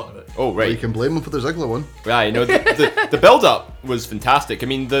Ziggler we're talking about. Oh right, well, you can blame him for the Ziggler one. Yeah, the build up was fantastic. I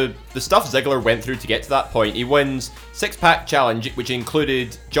mean the stuff Ziggler went through to get to that point. He wins 6-pack challenge, which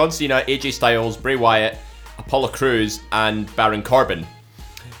included John Cena, AJ Styles, Bray Wyatt, Apollo Crews, and Baron Corbin.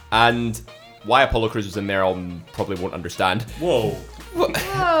 And why Apollo Crews was in there, I probably won't understand. Whoa.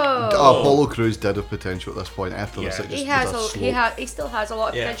 Apollo Crews did have potential at this point. After this, it just he still has a lot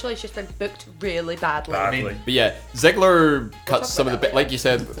of potential. He's just been booked really badly. But yeah, Ziggler cuts some of the bit, like you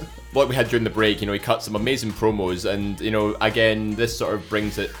said, what we had during the break. He cut some amazing promos, and again, this sort of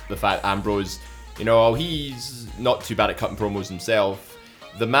brings it the fact Ambrose, he's not too bad at cutting promos himself.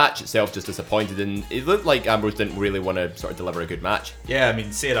 The match itself just disappointed, and it looked like Ambrose didn't really want to sort of deliver a good match. Yeah, I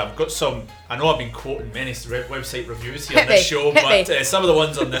mean, Sarah, I've got some. I know I've been quoting many website reviews here on this show, but some of the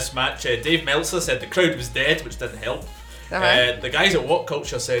ones on this match, Dave Meltzer said the crowd was dead, which didn't help. The guys at What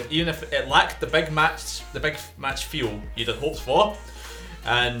Culture said even if it lacked the big match feel you'd have hoped for,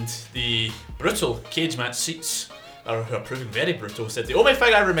 and the brutal cage match seats who are proving very brutal, said the only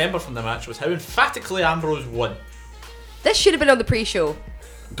thing I remember from the match was how emphatically Ambrose won. This should have been on the pre-show.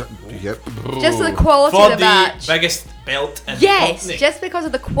 Yep. Just for the quality for of the match. Biggest belt in the Yes, company. just because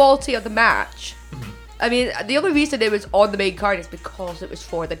of the quality of the match. I mean, the only reason it was on the main card is because it was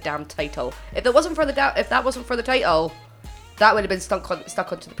for the damn title. If that wasn't for the title, that would have been stuck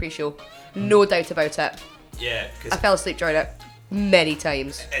onto the pre-show. No doubt about it. Yeah, I fell asleep during it many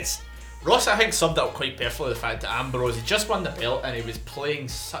times. Ross, I think, summed up quite perfectly the fact that Ambrose, he just won the belt and he was playing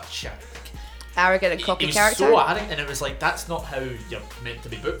such a arrogant and cocky character. He was so arrogant, and it was like, that's not how you're meant to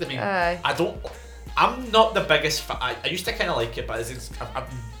be booked. I mean, I'm not the biggest fan. I used to kind of like it, but I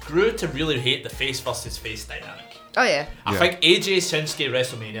grew to really hate the face versus face dynamic. Oh yeah. I think AJ Shinsuke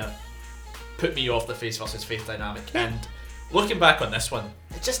WrestleMania put me off the face versus face dynamic, and looking back on this one,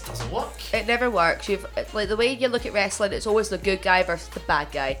 it just doesn't work. It never works. Like the way you look at wrestling, it's always the good guy versus the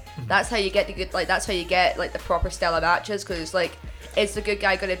bad guy. That's how you get the good. Like that's how you get like the proper stellar matches, because it's like, is the good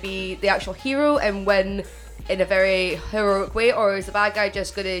guy going to be the actual hero and win in a very heroic way, or is the bad guy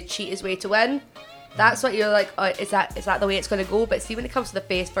just going to cheat his way to win? That's what you're like, is that the way it's going to go? But see, when it comes to the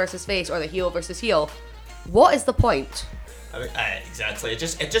face versus face or the heel versus heel, what is the point? Exactly. It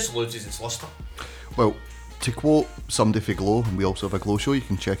just loses its luster. Well, to quote somebody for Glow, and we also have a Glow show you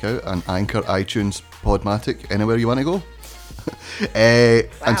can check out on Anchor, iTunes, Podmatic, anywhere you want to go.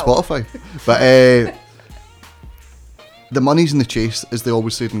 And Spotify. But the money's in the chase, as they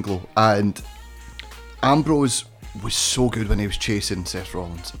always said in Glow. And Ambrose was so good when he was chasing Seth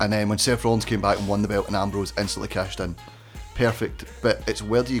Rollins. And then when Seth Rollins came back and won the belt and Ambrose instantly cashed in. Perfect. But it's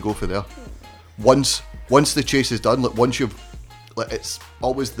where do you go for there? Once the chase is done, it's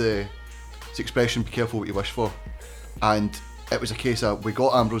always the expression, be careful what you wish for. And it was a case of, we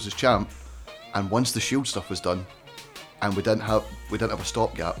got Ambrose as champ, and once the Shield stuff was done, and we didn't have a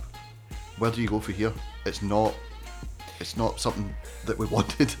stopgap, where do you go for here? It's not something that we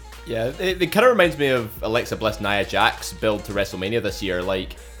wanted. Yeah, it kind of reminds me of Alexa Bliss, Nia Jax build to WrestleMania this year.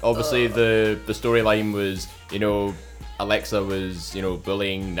 Like, obviously the storyline was, Alexa was,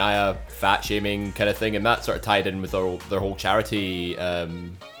 bullying Nia, fat shaming kind of thing, and that sort of tied in with their whole charity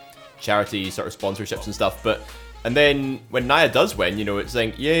sort of sponsorships and stuff. And then when Nia does win, it's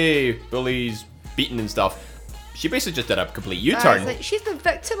like, yay, bullies beaten and stuff. She basically just did a complete U-turn. Like, she's been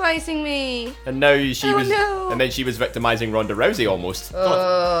victimizing me. And now no. And then she was victimizing Ronda Rousey almost.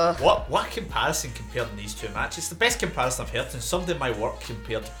 God, what comparison comparing these two matches? It's the best comparison I've heard, and somebody in my work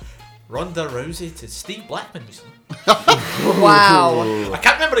compared Ronda Rousey to Steve Blackman recently. Wow. I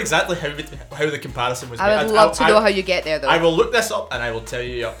can't remember exactly how the comparison was made. I would love to know how you get there, though. I will look this up and I will tell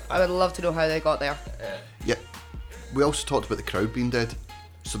you. I would love to know how they got there. Yeah. We also talked about the crowd being dead.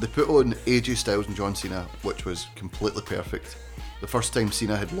 So they put on AJ Styles and John Cena, which was completely perfect. The first time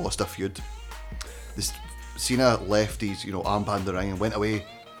Cena had lost a feud. Cena left his, armband the ring and went away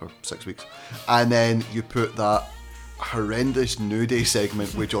for 6 weeks. And then you put that horrendous New Day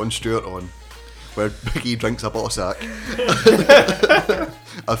segment with Jon Stewart on, where Big E drinks a bottle sack.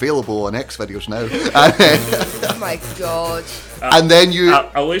 Available on X videos now. Oh my god. And then you...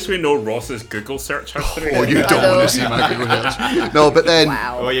 At least we know Ross's Google search history. Oh, you don't want to see my Google search. No, but then...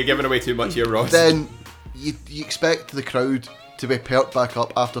 Wow. Oh, you're giving away too much here, Ross. Then you expect the crowd to be perked back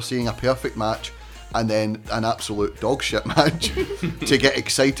up after seeing a perfect match and then an absolute dog shit match to get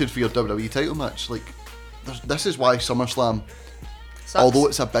excited for your WWE title match. Like, this is why SummerSlam, Sucks. although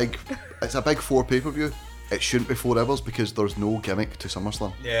it's a big 4 pay-per-view, it shouldn't be 4 hours because there's no gimmick to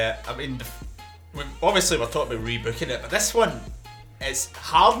SummerSlam. Yeah, I mean, obviously we're talking about rebooking it, but this one, it's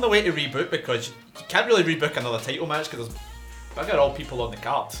hard in the way to reboot because you can't really rebook another title match because there's bugger all people on the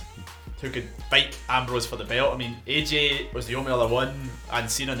card who could fight Ambrose for the belt. I mean, AJ was the only other one, and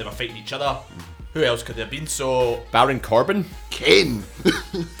Cena, they were fighting each other. Who else could there have been? So Baron Corbin? Kane!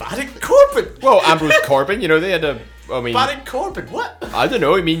 Baron Corbin! Well, Ambrose Corbin, they had Baron Corbin, what? I don't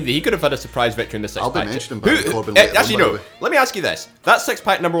know, he could have had a surprise victory in the six-pack. I'll be mentioning Baron Corbin later actually, on, by no, the way. let me ask you this. That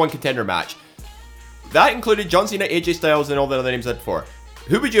six-pack number 1 contender match, that included John Cena, AJ Styles, and all the other names I said before.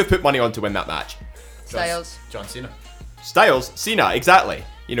 Who would you have put money on to win that match? Styles. John Cena. Styles, Cena, exactly.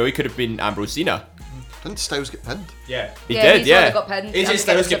 He could have been Ambrose Cena. Didn't Styles get pinned? Yeah. He did, he's yeah. the one that got pinned. AJ And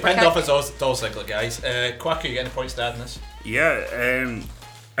Styles get get pinned super off kick. as Dolph Ziggler, guys. Quack, are you getting any points to add in this? Yeah,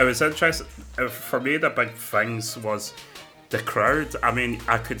 it was interesting. For me, the big things was the crowd. I mean,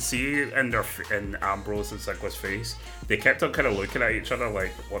 I could see in Ambrose and Ziggler's face, they kept on kind of looking at each other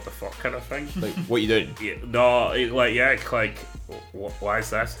like, what the fuck kind of thing. Like, what you doing? Yeah, why is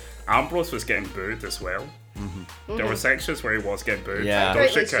this? Ambrose was getting booed as well. Mm-hmm. There were sections where he was getting booed. Yeah. Don't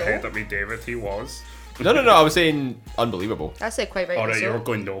Rightly shake your so. head at me, David. He was. No, I was saying unbelievable. I say quite right. Alright, so. you're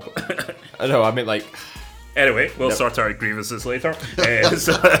going no. I know, I mean, like... Anyway, we'll Yep. sort our grievances later.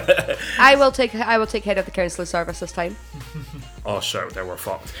 I will take head of the council service this time. Oh shit, they were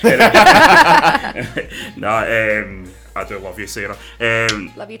fucked. Anyway. I do love you, Sarah.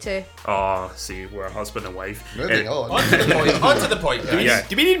 Love you too. Oh, see, we're husband and wife. Moving on. On to the point. On to the point, guys. Yeah.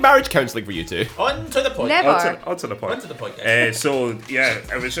 Do we need marriage counselling for you two? On to the point. Never. On to the point. On to the point, guys. So yeah,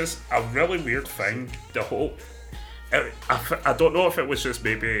 it was just a really weird thing. The whole, I don't know if it was just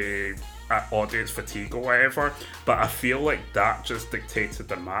maybe audience fatigue or whatever, but I feel like that just dictated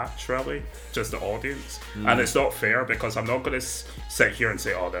the match, really, just the audience. And it's not fair because I'm not going to sit here and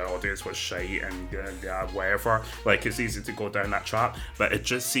say, oh, the audience was shite and whatever. Like, it's easy to go down that trap, but it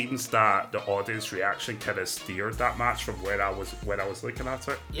just seems that the audience reaction kind of steered that match from when I was looking at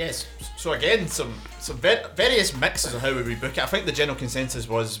it. Yes. So again, some various mixes of how we rebook it. I think the general consensus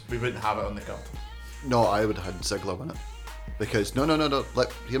was we wouldn't have it on the card. No, I would have had Ziggler win it. Because, no,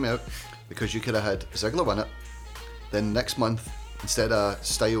 hear me out. Because you could have had Ziggler win it. Then next month, instead of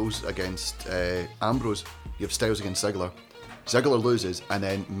Styles against Ambrose, you have Styles against Ziggler. Ziggler loses, and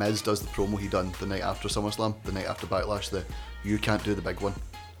then Miz does the promo he done the night after SummerSlam, the night after Backlash, you can't do the big one.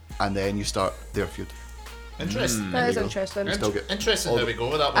 And then you start their feud. Interesting. That is interesting. Interesting how we go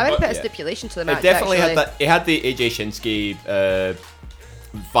with that one. I would but put a stipulation to the match. It definitely actually. had that. It had the AJ Shinsuke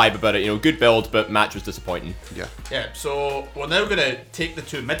vibe about it. You know, good build, but match was disappointing. Yeah, so we're now going to take the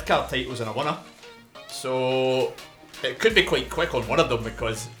 2 mid-card titles and a winner. So it could be quite quick on one of them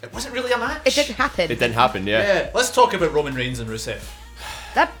because it wasn't really a match. It didn't happen. It didn't happen, Yeah, let's talk about Roman Reigns and Rusev.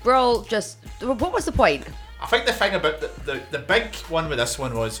 That brawl just. What was the point? I think the thing about the big one with this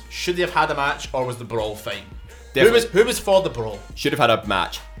one was, should they have had a match or was the brawl fine? Who was for the brawl? Should have had a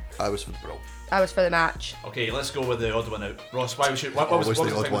match. I was for the brawl. I was for the match. Okay, let's go with the odd one out. Ross, what was the the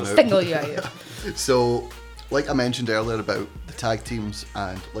odd thing one with out. Single you out. So, like I mentioned earlier about the tag teams,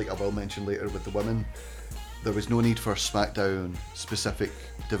 and like I will mention later with the women, there was no need for SmackDown specific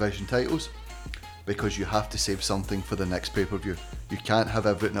division titles because you have to save something for the next pay-per-view. You can't have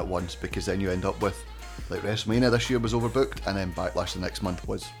everything at once because then you end up with, like, WrestleMania this year was overbooked, and then Backlash the next month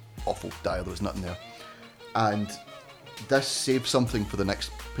was awful, dire, there was nothing there. And this saved something for the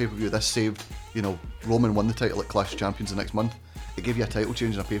next pay-per-view. This saved, you know, Roman won the title at Clash of Champions the next month. It gave you a title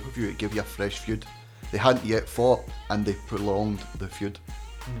change in a pay-per-view. It gave you a fresh feud. They hadn't yet fought, and they prolonged the feud.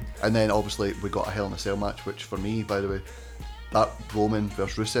 And then obviously we got a Hell in a Cell match, which for me, by the way, that Roman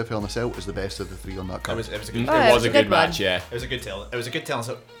versus Rusev Hell in a Cell is the best of the 3 on that card. It was a good. Oh, It was a good match, yeah. It was a good tell. It was a good tell.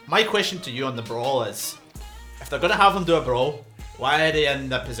 So my question to you on the brawl is, if they're going to have them do a brawl, why are they in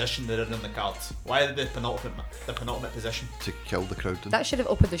the position they're in the cards? Why are they the penultimate position? To kill the crowd. That should have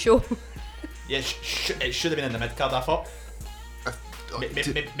opened the show. Yeah, it should have been in the mid card. I thought.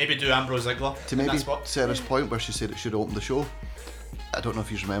 Maybe do Ambrose Ziggler To in maybe that spot. Sarah's point where she said it should open the show, I don't know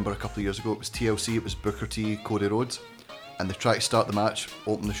if you remember a couple of years ago, it was TLC, it was Booker T, Cody Rhodes, and they tried to start the match,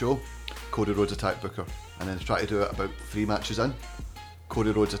 open the show, Cody Rhodes attacked Booker, and then they tried to do it about 3 matches in,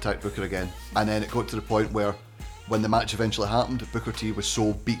 Cody Rhodes attacked Booker again, and then it got to the point where when the match eventually happened, Booker T was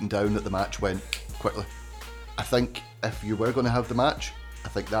so beaten down that the match went quickly. I think if you were going to have the match, I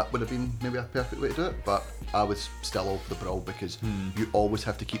think that would have been maybe a perfect way to do it, but I was still all for the brawl because you always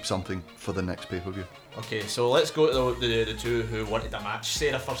have to keep something for the next pay-per-view. Okay, so let's go to the 2 who wanted a match.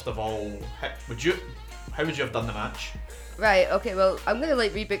 Sarah, first of all, how would you have done the match? Right, okay, well, I'm going to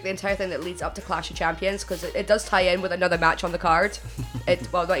rebook the entire thing that leads up to Clash of Champions because it does tie in with another match on the card.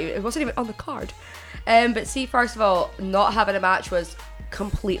 It wasn't even on the card. But see, first of all, not having a match was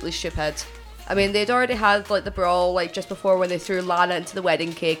completely stupid. I mean, they'd already had the brawl just before when they threw Lana into the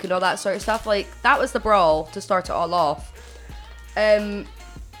wedding cake and all that sort of stuff. That was the brawl to start it all off. And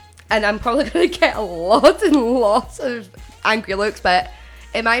I'm probably going to get a lot and lots of angry looks, but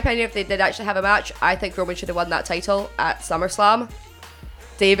in my opinion, if they did actually have a match, I think Roman should have won that title at SummerSlam.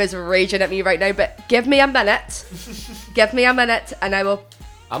 Dave is raging at me right now, but give me a minute. Give me a minute and I will...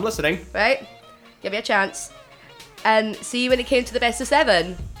 I'm listening. Right? Give me a chance. And see, when it came to the best of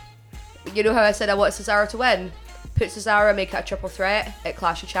 7, you know how I said I want Cesaro to win? Put Cesaro, make it a triple threat at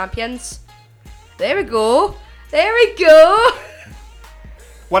Clash of Champions. There we go. There we go.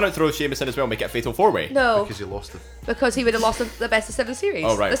 Why not throw Sheamus in as well, make it a fatal 4-way? No, Because he lost it. because he would have lost the best of 7 series.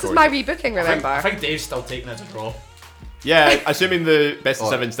 Oh, right, This of is course. my rebooking, I remember? think Dave's still taking it as a draw. Yeah, assuming the best of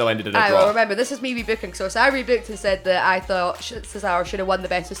 7 still ended in a I will draw. remember, this is me rebooking. So I rebooked and said that I thought Cesaro should have won the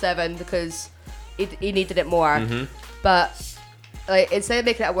best of 7 because he needed it more. Mm-hmm. But instead of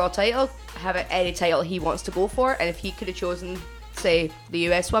making it a world title, have it any title he wants to go for. And if he could have chosen, say, the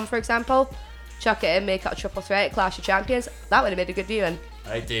US one, for example, chuck it in, make it a triple threat, Clash of Champions, that would have made a good viewing.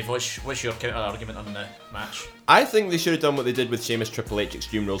 Right, Dave, what's your counter argument on the match? I think they should have done what they did with Sheamus Triple H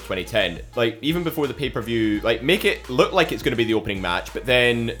Extreme Rules 2010. Even before the pay-per-view, make it look like it's going to be the opening match, but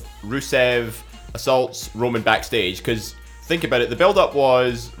then Rusev assaults Roman backstage, because think about it, the build-up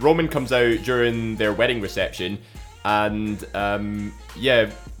was Roman comes out during their wedding reception, and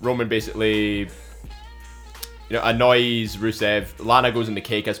Roman basically annoys Rusev. Lana goes in the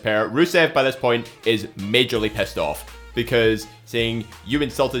cake as per. Rusev by this point is majorly pissed off because saying, you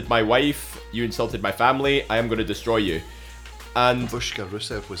insulted my wife, you insulted my family, I am going to destroy you. And Bushka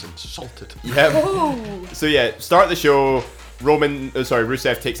Rusev was insulted. yeah. So start the show.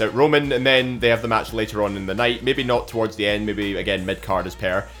 Rusev takes out Roman, and then they have the match later on in the night. Maybe not towards the end, maybe again mid-card as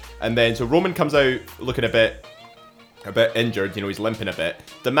per. And then so Roman comes out looking a bit injured, he's limping a bit.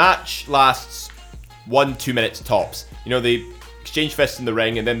 The match lasts 1-2 minutes tops. They exchange fists in the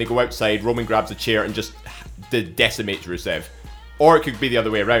ring, and then they go outside. Roman grabs a chair and just decimates Rusev. Or it could be the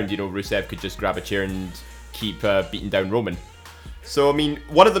other way around. Rusev could just grab a chair and keep beating down Roman. So I mean,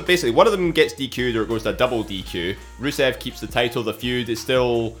 one of them gets DQ'd or it goes to a double DQ. Rusev keeps the title. The feud is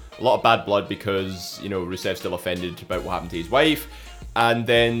still a lot of bad blood because Rusev's still offended about what happened to his wife, and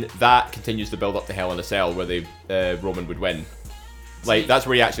then that continues to build up to Hell in a Cell where Roman would win. Like that's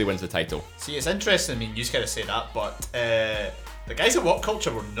where he actually wins the title. See, it's interesting. I mean, you just gotta say that, but the guys at What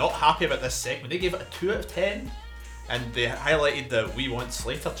Culture were not happy about this segment. They gave it a 2 out of 10. And they highlighted the "We Want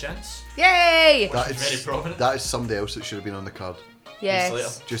Slater" chants. Yay! Which is very prominent. That is somebody else that should have been on the card.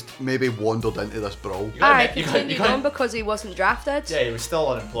 Yes. Just maybe wandered into this brawl. I continued on because he wasn't drafted. Yeah, he was still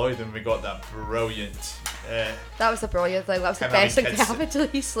unemployed when we got that brilliant. That was the brilliant thing. That was the best thing to happen to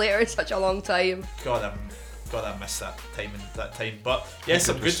Heath Slater in such a long time. God, I missed that time. But yeah,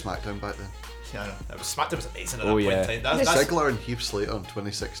 some good SmackDown back then. Yeah, I know. SmackDown was amazing at that point in time. Ziggler and Heath Slater in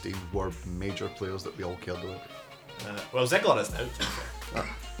 2016 were major players that we all cared about. Well, Ziggler is now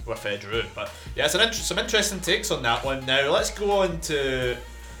with Drew, but yeah, it's some interesting takes on that one. Now let's go on to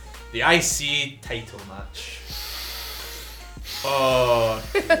the IC title match. Oh,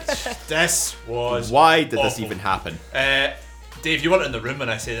 this was. Why did awful. this even happen? Dave, you weren't in the room when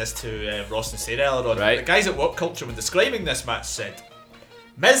I said this to Ross and Sarah earlier on. Right. The guys at What Culture, when describing this match, said,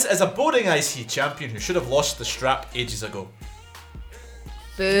 "Miz is a boring IC champion who should have lost the strap ages ago."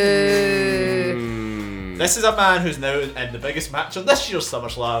 Boo. This is a man who's now in the biggest match of this year's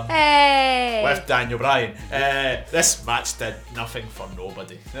SummerSlam with Daniel Bryan. This match did nothing for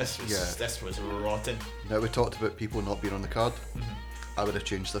nobody. This was rotten. Now we talked about people not being on the card. I would have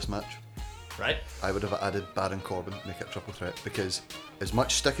changed this match. Right. I would have added Baron Corbin, make it a triple threat, because as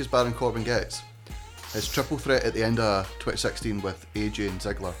much stick as Baron Corbin gets, his triple threat at the end of 2016 with AJ and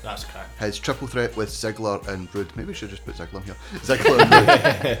Ziggler. That's correct. His triple threat with Ziggler and Rude. Maybe we should just put Ziggler in here. Ziggler and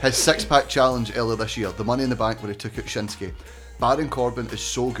Rude. His 6-pack challenge earlier this year. The Money in the Bank where he took out Shinsuke. Baron Corbin is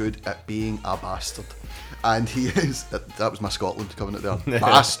so good at being a bastard. And he is. That was my Scotland coming out there.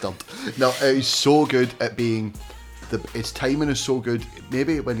 Bastard. No, he's so good at being. His timing is so good.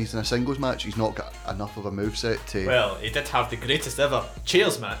 Maybe when he's in a singles match, he's not got enough of a moveset to. Well, he did have the greatest ever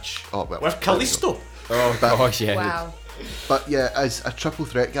chairs match with Kalisto. Oh gosh, yeah. Wow. But yeah, as a triple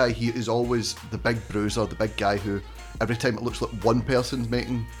threat guy, he is always the big bruiser, the big guy who every time it looks like one person's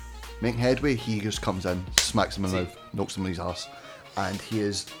making headway, he just comes in, smacks him in the mouth, knocks him in his ass, and he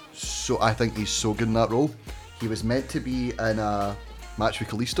is so. I think he's so good in that role. He was meant to be in a match with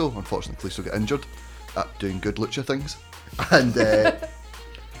Kalisto. Unfortunately, Kalisto got injured at doing good lucha things, and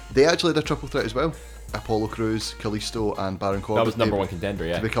they actually did a triple threat as well. Apollo Crews, Kalisto, and Baron Corbin. That was number one contender,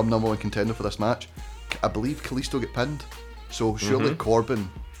 yeah. To become number one contender for this match. I believe Kalisto get pinned, so surely Corbin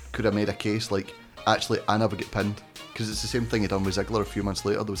could have made a case like, actually, I never get pinned, because it's the same thing he done with Ziggler a few months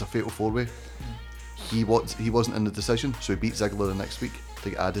later. There was a fatal 4-way. He wasn't in the decision, so he beat Ziggler the next week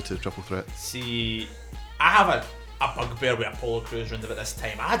to get added to the triple threat. See, I have a bugbear with Apollo Crews round about this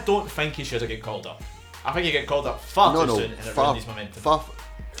time. I don't think he should have get called up. I think he get called up far too soon, and it ruined his momentum.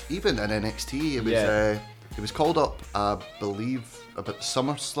 Even in NXT, it was called up, I believe, about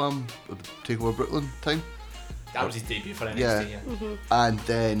SummerSlam, TakeOver Brooklyn time. That was his debut for NXT, yeah. And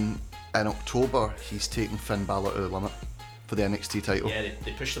then in October, he's taking Finn Balor to the limit for the NXT title. Yeah,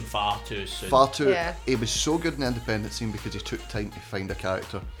 they pushed him far too soon. He was so good in the independent scene because he took time to find a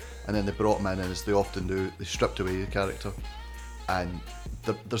character, and then they brought him in, and as they often do, they stripped away the character, and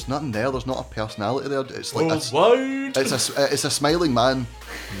there's nothing there. There's not a personality there. It's like it's a smiling man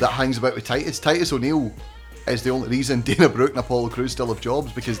that hangs about with Titus. Titus O'Neil is the only reason Dana Brooke and Apollo Crews still have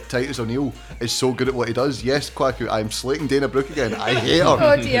jobs, because Titus O'Neil is so good at what he does. Yes, Kwaku, I'm slating Dana Brooke again. I hate her.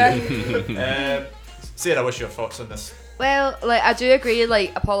 Oh dear. Sarah, what's your thoughts on this? Well, I do agree.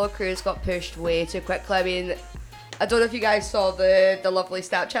 Apollo Crews got pushed way too quickly. I mean, I don't know if you guys saw the lovely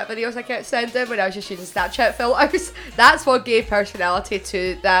Snapchat videos I kept sending when I was just using Snapchat filters. That's what gave personality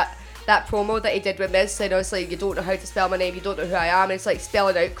to that promo that he did with Miz, saying, honestly, you don't know how to spell my name, you don't know who I am, and it's like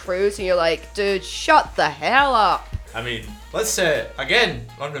spelling out Crews, and you're like, dude, shut the hell up. I mean, let's again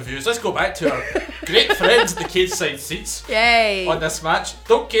on reviews. Let's go back to our great friends at the cage side seats. Yay! On this match,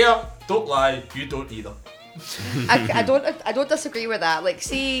 don't care, don't lie, you don't either. I don't disagree with that.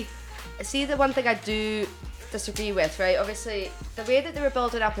 See the one thing I do disagree with, right? Obviously, the way that they were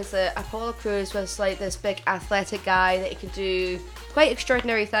building up is that Apollo Crews was like this big athletic guy that he could do quite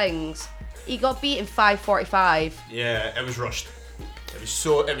extraordinary things. He got beat in 5:45. Yeah, it was rushed. It was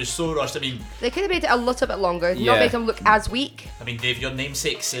so rushed. I mean, they could have made it a little bit longer, Yeah. not make him look as weak. I mean, Dave, your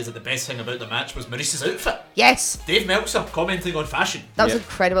namesake says that the best thing about the match was Maurice's outfit. Yes, Dave Meltzer commenting on fashion. that was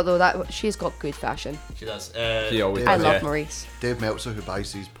incredible though. That she's got good fashion. She does. She always I does, love yeah. Maurice. Dave Meltzer, who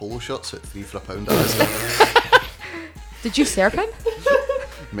buys these polo shirts at £3 for a pound. Did you serve him?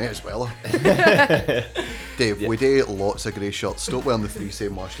 May as well. Dave, we do lots of grey shirts. Stop wearing the 3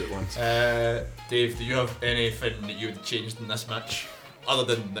 same washed at once. Dave, do you have anything that you would change in this match?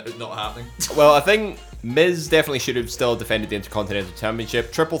 Other than it not happening? Well, I think Miz definitely should have still defended the Intercontinental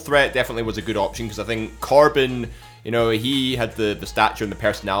Championship. Triple Threat definitely was a good option because I think Corbin, he had the stature and the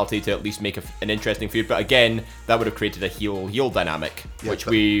personality to at least make an interesting feud. But again, that would have created a heel dynamic, which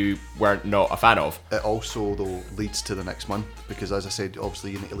we weren't not a fan of. It also, though, leads to the next month because, as I said,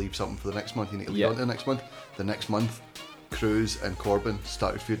 obviously you need to leave something for the next month. You need to leave on to the next month. The next month, Cruz and Corbin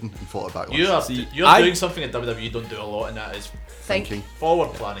started feuding and fought a backlash. You're doing something that WWE don't do a lot, and that is thinking. Forward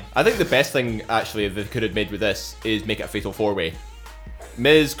planning. I think the best thing, actually, they could have made with this is make it a fatal 4-way.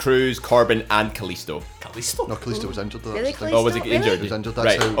 Miz, Cruz, Corbin, and Kalisto. Kalisto? No, Kalisto was injured. Really, Kalisto? Oh, was he injured? He was injured,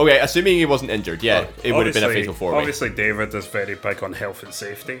 right. Okay, assuming he wasn't injured, it would have been a fatal 4-way. Obviously, David is very big on health and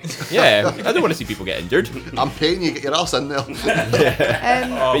safety. Yeah, I don't want to see people get injured. I'm paying you, get your ass in there.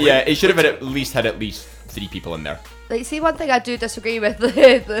 But yeah, it should have at least had 3 people in there. Like, see, one thing I do disagree with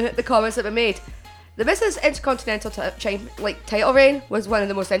the comments that were made. The Miz's Intercontinental title reign was one of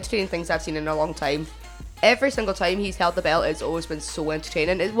the most entertaining things I've seen in a long time. Every single time he's held the belt, it's always been so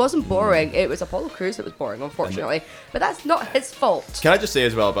entertaining. It wasn't boring. It was Apollo Crews that was boring, unfortunately. But that's not his fault. Can I just say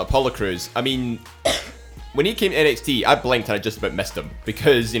as well about Apollo Crews? I mean, when he came to NXT, I blinked and I just about missed him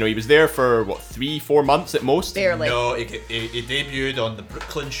because he was there for 3-4 months at most. Barely. No, he debuted on the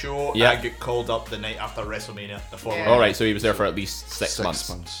Brooklyn show. Yeah. And got called up the night after WrestleMania. The following. All right, so he was there for at least 6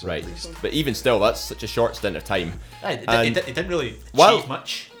 months. Right, but even still, that's such a short stint of time. He didn't really achieve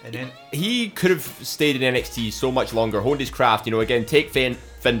much. And then he could have stayed in NXT so much longer, honed his craft. Again, take Finn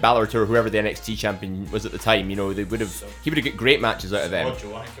Balor or whoever the NXT champion was at the time. He would have got great matches out of them.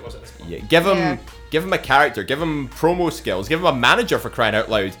 Joe, I think it was at this point. Yeah, give him a character, give him promo skills, give him a manager for crying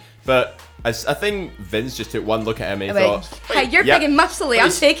out loud. But I think Vince just took one look at him and he thought, "Hey, you're big and muscly. I'm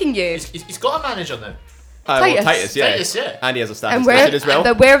taking you." He's got a manager now. Titus. Titus, yeah. And he has a staff extension as well.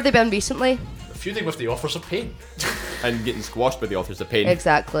 Where have they been recently? Feuding with the Authors of Pain. And getting squashed by the Authors of Pain.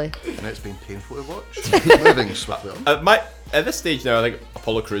 Exactly. And it's been painful to watch. Living swiftly. At this stage now, I think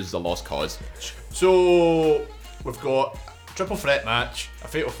Apollo Crews is a lost cause. So we've got a triple threat match, a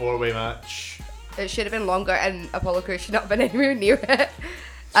fatal 4-way match. It should have been longer, and Apollo Crews should not have been anywhere near it.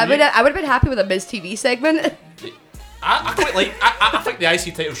 I would have been happy with a Miz TV segment. I quite like. I think the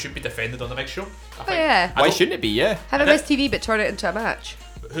IC title should be defended on the next show. Yeah. Why shouldn't it be? Yeah. Have a Miz TV, but turn it into a match.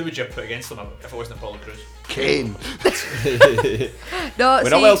 Who would you put against them if it wasn't Apollo Crews? Kane. No,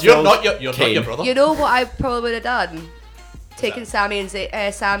 you're not your brother. You know what I probably would have done? Taken Sammy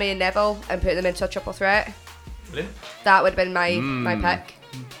and Neville and put them into a triple threat. Really? That would have been my pick.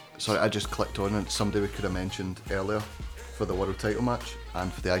 Sorry, I just clicked on it. Somebody we could have mentioned earlier for the world title match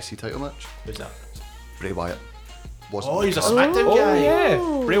and for the IC title match. Who's that? Bray Wyatt. He's a SmackDown guy. Yeah.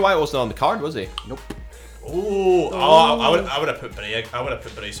 Bray Wyatt wasn't on the card, was he? Nope. I would have put Bray. I would have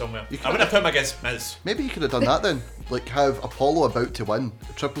put Bray somewhere. I would have put him against Miz. Maybe you could have done that then. Like have Apollo about to win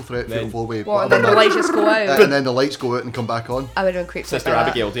a triple threat fatal 4-way. And then the lights just go out. And then the lights go out and come back on. I would have been creeped Sister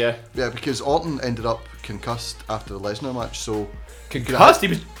Abigail, yeah. Yeah, because Orton ended up concussed after the Lesnar match, so concussed? He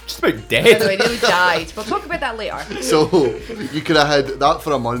was just about dead. Anyway, he nearly died. We'll talk about that later. So you could have had that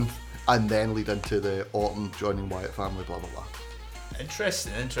for a month and then lead into the Orton joining Wyatt family, blah blah blah.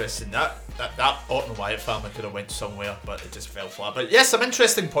 Interesting. That Orton Wyatt family could have went somewhere, but it just fell flat. But yes, some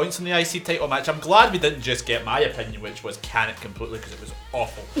interesting points in the IC title match. I'm glad we didn't just get my opinion, which was can it completely, because it was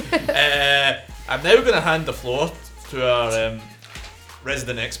awful. I'm now going to hand the floor to our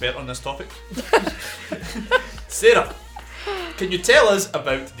resident expert on this topic, Sarah. Can you tell us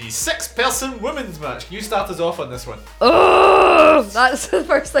about the 6-person women's match? Can you start us off on this one? Oh, that's the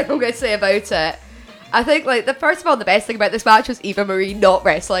first thing I'm going to say about it. I think, first of all, the best thing about this match was Eva Marie not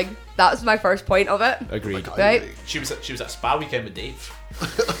wrestling. That was my first point of it. Agreed. Right? She was at Spa Weekend with Dave.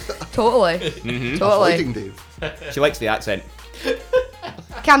 Totally. Mm-hmm. Totally. Liking Dave. She likes the accent.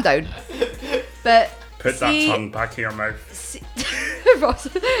 Calm down. But Put that tongue back in your mouth. Ross.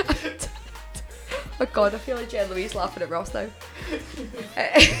 Oh god, I feel like Jen Louise laughing at Ross now.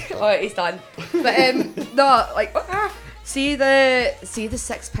 Alright, he's done. But no, see the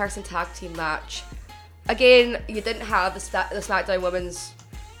 6-person tag team match. Again, you didn't have the SmackDown Women's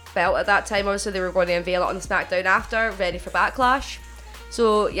belt at that time. Obviously, they were going to unveil it on the SmackDown after, ready for Backlash.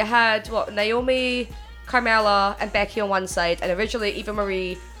 So you had Naomi, Carmella, and Becky on one side, and originally Eva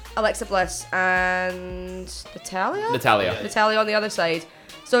Marie, Alexa Bliss, and Natalia on the other side.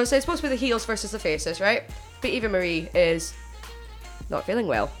 So it's supposed to be the heels versus the faces, right? But Eva Marie is not feeling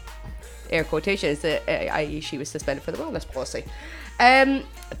well. Air quotations, i.e. she was suspended for the wellness policy.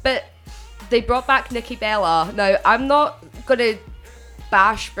 But they brought back Nikki Bella. Now, I'm not going to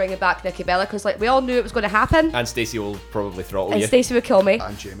bash bringing back Nikki Bella because like we all knew it was going to happen. And Stacey will probably throttle And you. Stacey would kill me.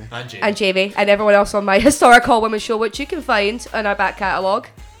 And Jamie. And Jamie. And everyone else on my historical women's show, which you can find on our back catalogue.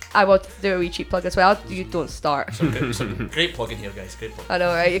 I want to do a wee cheap plug as well. You don't start. Some great plug in here, guys. Great plug. I know,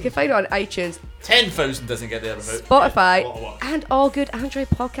 right? You can find it on iTunes, 10,000 doesn't get there without Spotify, a lot of work. and all good Android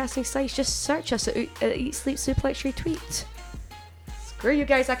podcasting sites. Just search us at Eat Sleep Suplex Retweet. Screw you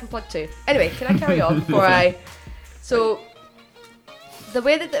guys, I can plug too. Anyway, can I carry on before I... So, the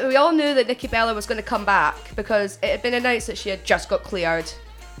way that we all knew that Nikki Bella was going to come back because it had been announced that she had just got cleared.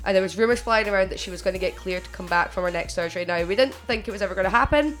 And there was rumours flying around that she was going to get cleared to come back from her neck surgery. Now, we didn't think it was ever going to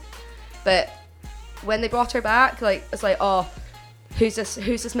happen. But when they brought her back, like, it's like, oh, who's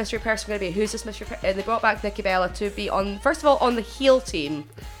this mystery person going to be? Who's this mystery person? And they brought back Nikki Bella to be on, first of all, on the heel team.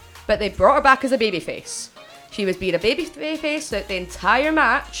 But they brought her back as a babyface. She was being a babyface throughout the entire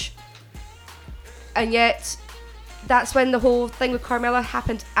match. And yet, that's when the whole thing with Carmella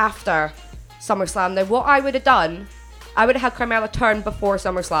happened after SummerSlam. Now, what I would have done... I would have had Carmella turn before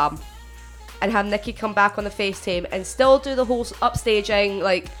SummerSlam and have Nikki come back on the face team and still do the whole upstaging,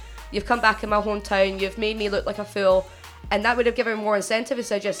 like, you've come back in my hometown, you've made me look like a fool, and that would have given her more incentive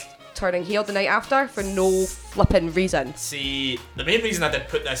instead of just turning heel the night after for no flipping reason. See, the main reason I did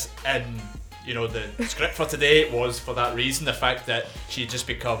put this in, you know, the script for today was for that reason, the fact that she just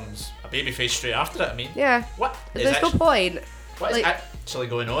becomes a babyface straight after it. I mean, Yeah. what is There's no actu- point. what is like- actually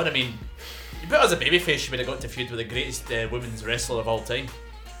going on? I mean, you put her as a babyface, she would have got to feud with the greatest women's wrestler of all time.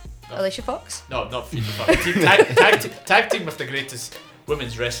 Alicia Fox? No, not feud with her. Tag team with the greatest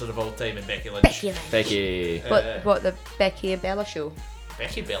women's wrestler of all time in Becky Lynch. Becky Lynch. Becky. What, the Becky and Bella show?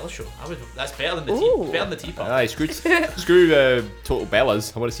 Becky Bella show. That's better than the Ooh. better than the teapot. Aye, screw Total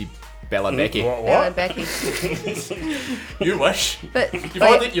Bellas. I want to see Bella and Becky. Bella and Becky. You wish. But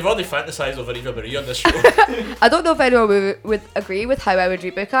You've already fantasized over Eva Marie on this show. I don't know if anyone would agree with how I would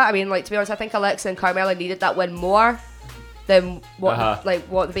rebook it. I mean, like, to be honest, I think Alexa and Carmella needed that win more than what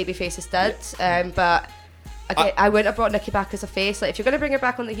what the baby faces did. But okay, I wouldn't have brought Nikki back as a face. Like, if you're gonna bring her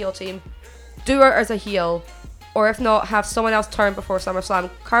back on the heel team, do her as a heel, or if not, have someone else turn before SummerSlam.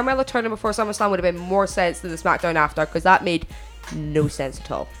 Carmella turning before SummerSlam would have been more sense than the SmackDown after, because that made no sense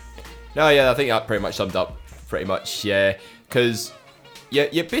at all. No, yeah, I think that pretty much summed up pretty much, yeah. Because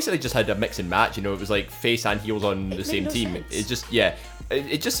you basically just had a mix and match, you know, it was like face and heels on the same team. sense. It just, yeah,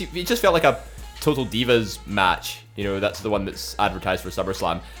 it just felt like a Total Divas match, you know, that's the one that's advertised for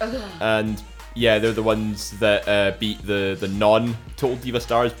SummerSlam. And yeah, they're the ones that beat the non-Total Diva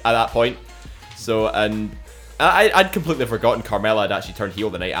stars at that point. So, and I'd completely forgotten Carmella had actually turned heel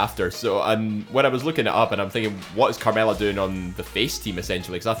the night after. So, and when I was looking it up and I'm thinking, what is Carmella doing on the face team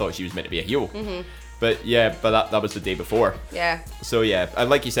essentially? Because I thought she was meant to be a heel. Mm-hmm. But yeah, but that was the day before. Yeah. So yeah,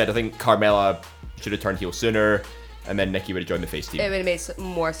 and like you said, I think Carmella should have turned heel sooner, and then Nikki would have joined the face team. It would have made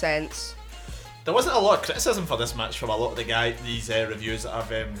more sense. There wasn't a lot of criticism for this match from a lot of these reviews that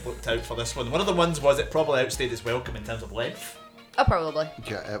I've looked out for this one. One of the ones was it probably outstayed its welcome in terms of length. Oh, probably.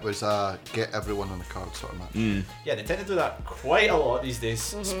 Yeah, it was get everyone on the card sort of match. Yeah, they tend to do that quite a lot these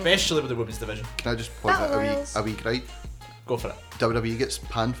days, especially with the women's division. Can I just point out Battle Royals. a wee gripe? Go for it. WWE gets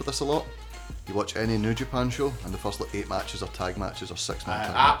panned for this a lot. You watch any New Japan show, and the first 8 matches are tag matches or 6-man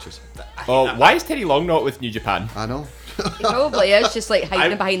tag matches. I hate Oh, that. why is Teddy Long not with New Japan? I know. He probably is just like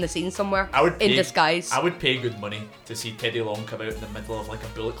hiding I- behind the scenes somewhere I would in pay, disguise. I would pay good money to see Teddy Long come out in the middle of like a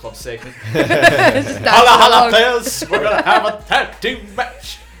Bullet Club segment. Just dancing Holla along. players, we're gonna have a tag team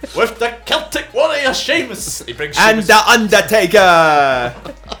match with the Celtic Warrior Sheamus. He brings And Sheamus. the Undertaker!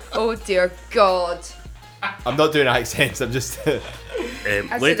 Oh dear God. I'm not doing accents, I'm just... I see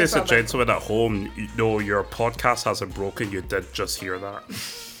Ladies the and problem. gentlemen at home, you know your podcast hasn't broken. You did just hear that.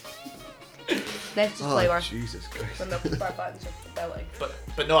 Let's just Oh, play her. Jesus Christ. When the bar buttons are belting.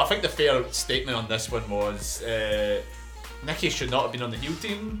 But no, I think the fair statement on this one was Nikki should not have been on the heel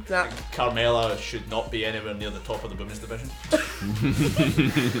team. Nah. And Carmella should not be anywhere near the top of the women's division.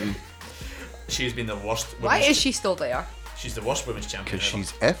 She's been the worst. Why women's- is she still there? She's the worst women's champion.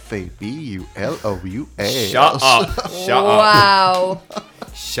 Because ever. she's FABULOUA. Shut up. Shut up. Wow.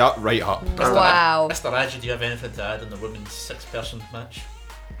 Shut right up. Wow. Mr. Raj, do you have anything to add on the women's 6-person match?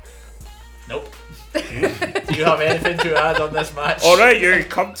 Nope. Do you have anything to add on this match? Alright, you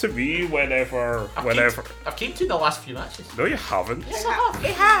come to me whenever. I've came to in the last few matches. No, you haven't.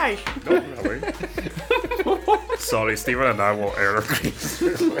 It has. No, really. Sorry, Stephen and I will air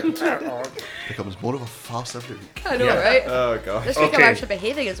Becomes more of a farce every week. I know, right? Oh god. This week Okay. I'm actually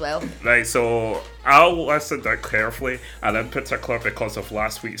behaving as well. Right, so I'll listen to it carefully, and in particular because of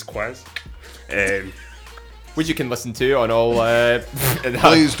last week's quiz. Which you can listen to on all...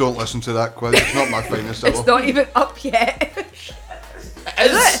 Please don't listen to that quiz. It's not my finest It's ever. not even up yet.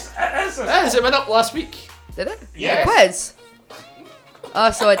 Is it? It went up last week. Did it? Yes. The quiz?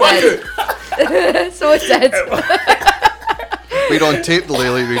 Oh, so it did. So it did. We're on tape delay,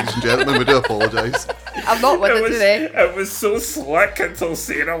 ladies and gentlemen. We do apologise. I'm not with it today. It was so slick until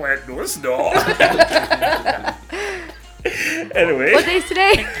Sarah went, no, it's not. Anyway. What day's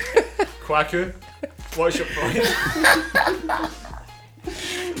today? Kwaku, what's your point?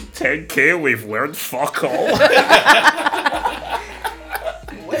 10k, we've learned fuck all.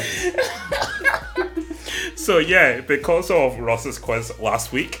 So yeah, because of Ross's quiz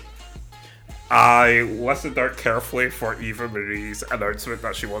last week, I listened out carefully for Eva Marie's announcement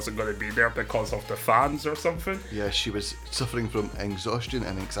that she wasn't going to be there because of the fans or something. Yeah, she was suffering from exhaustion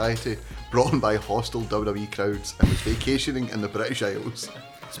and anxiety brought on by hostile WWE crowds and was vacationing in the British Isles.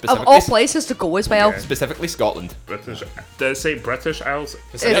 Of all places to go as well. Yeah. Specifically Scotland. British. Did it say British Isles?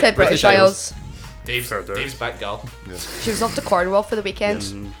 It said British Isles. Dave's back garden. Yeah. She was off to Cornwall for the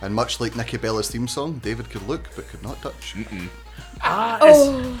weekend. And much like Nikki Bella's theme song, David could look but could not touch.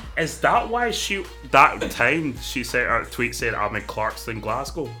 Is that why that time she sent out a tweet saying, I'm in Clarkston,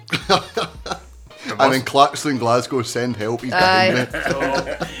 Glasgow? I'm in Clarkston, Glasgow, send help, he's dying me.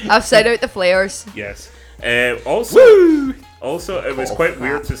 I've sent out the flares. Yes. Also, it was quite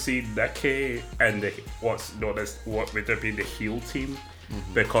weird to see Nikki in what's known as what would have been the heel team.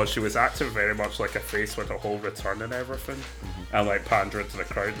 Because she was acting very much like a face with a whole return and everything, and like pandering to the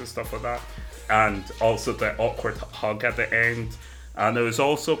crowd and stuff like that, and also the awkward hug at the end. And it was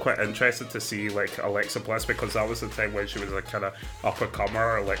also quite interesting to see like Alexa Bliss, because that was the time when she was a kind of up and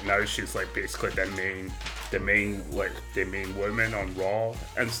comer. Like now she's like basically the main woman on Raw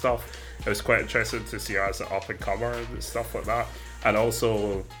and stuff. It was quite interesting to see her as an up and comer and stuff like that, and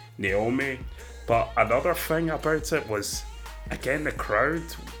also Naomi. But another thing about it was, again, the crowd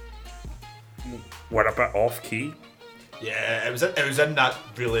were a bit off key. Yeah, it was in that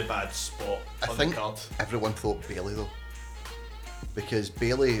really bad spot I on think the card. everyone thought Bayley though, because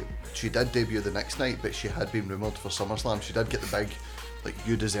Bayley, she did debut the next night, but she had been rumoured for SummerSlam. She did get the big, like,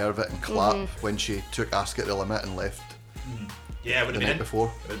 you deserve it and clap when she took Asuka to the limit and left Yeah, it would the have night been.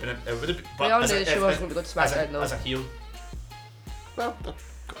 before. It would have been. We all knew she wasn't going to go to SmackDown though. As a heel. Well,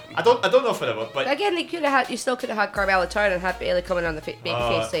 I don't know if it would, but Again, you still could have had Carmella turn and had Bayley coming on the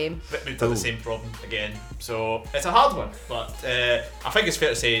babyface team. we've done the same problem again. So it's a hard one, but I think it's fair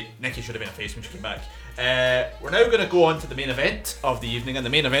to say Nikki should have been a face when she came back. We're now going to go on to the main event of the evening and the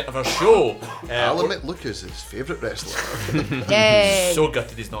main event of our show. Alan Lucas is his favourite wrestler. Yay! So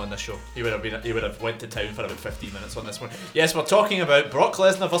gutted he's not in this show. He would have went to town for about 15 minutes on this one. Yes, we're talking about Brock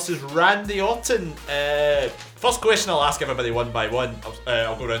Lesnar versus Randy Orton. First question I'll ask everybody one by one.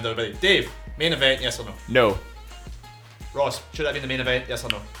 I'll go around everybody. Dave, main event, yes or no? No. Ross, should that be the main event, yes or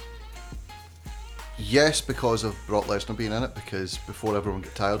no? Yes, because of Brock Lesnar being in it, because before everyone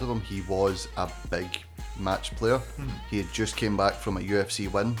got tired of him, he was a big match player. He had just came back from a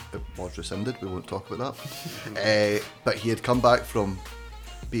UFC win. It was rescinded, we won't talk about that. But he had come back from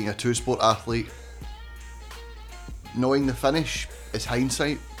being a two-sport athlete. Knowing the finish is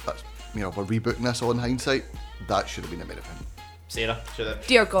hindsight. That's, we're rebooking this on hindsight. That should have been a main event. Sarah, should it?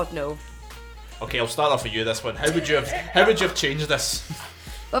 Dear God, no. Okay, I'll start off with you this one. How would you have changed this?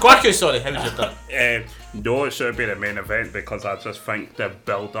 Kwaku, sorry, how would you have done? No, it should have been a main event, because I just think the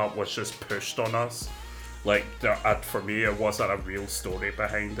build-up was just pushed on us. Like, for me, it wasn't a real story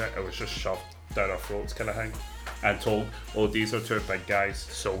behind it. It was just shoved down our throats kind of thing. And told, oh, these are two big guys,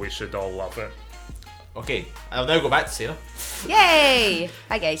 so we should all love it. Okay, I'll now go back to Sarah. Yay!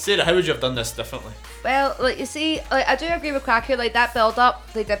 Hi guys. Sarah, how would you have done this differently? Well, like you see, I do agree with Kwaku. Like that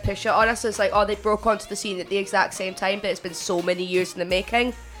build-up, they did push it on us. It's like, they broke onto the scene at the exact same time, but it's been so many years in the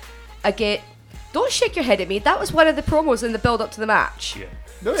making. Again, don't shake your head at me. That was one of the promos in the build-up to the match. Yeah.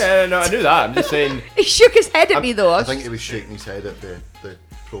 No, I knew that. I'm just saying. He shook his head at me though. I think he was shaking his head at the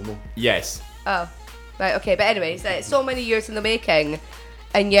promo. Yes. Oh, right, okay. But anyways, it's so many years in the making,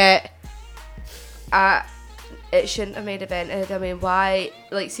 and yet, it shouldn't have made event. I mean, why?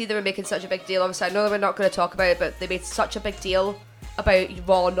 Like, see, they were making such a big deal. Obviously, I know that we're not going to talk about it, but they made such a big deal about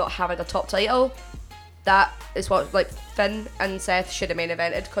Raw not having a top title. That is what, like, Finn and Seth should have main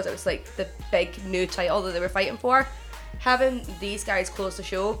evented, because it was like the big new title that they were fighting for. Having these guys close the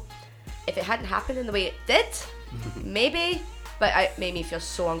show, if it hadn't happened in the way it did, maybe, but it made me feel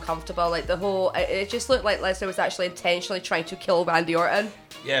so uncomfortable. Like it just looked like Lesnar was actually intentionally trying to kill Randy Orton.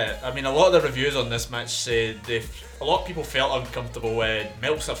 Yeah, I mean, a lot of the reviews on this match say a lot of people felt uncomfortable when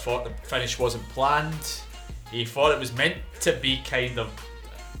Meltzer thought the finish wasn't planned. He thought it was meant to be kind of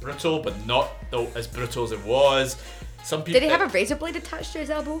brutal, but not as brutal as it was. Some people. Did he have a razor blade attached to his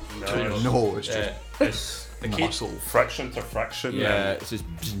elbow? No, it's just It's the cage? muscle. friction to friction. Yeah, it's just.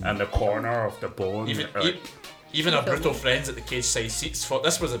 And the corner of the bone. Even our brutal friends at the cage side seats thought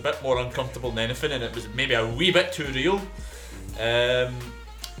this was a bit more uncomfortable than anything, and it was maybe a wee bit too real.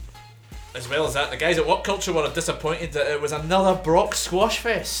 As well as that, the guys at What Culture were disappointed that it was another Brock squash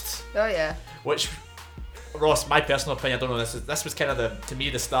fest. Oh yeah. Which, Ross, my personal opinion, I don't know, this was kind of to me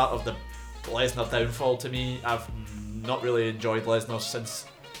the start of the Lesnar downfall. To me, I've not really enjoyed Lesnar since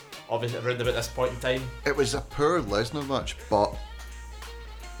obviously around about this point in time. It was a poor Lesnar match, but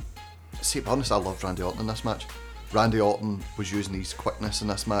see, to be honest, I loved Randy Orton in this match. Randy Orton was using his quickness in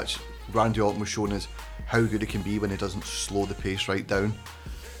this match. Randy Orton was showing us how good he can be when he doesn't slow the pace right down.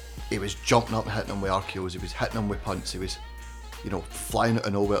 He was jumping up and hitting him with RKOs, he was hitting him with punts, he was, flying out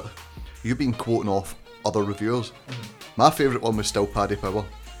of nowhere. You've been quoting off other reviewers. My favourite one was still Paddy Power.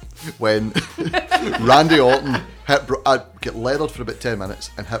 When Randy Orton get leathered for about 10 minutes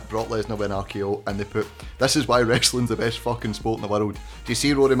and hit Brock Lesnar with an RKO, and they put, "This is why wrestling's the best fucking sport in the world. Do you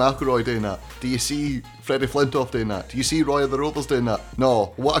see Rory McIlroy doing that? Do you see Freddie Flintoff doing that? Do you see Roy of the Rovers doing that?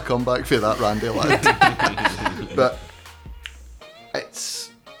 No, what a comeback for that Randy lad." But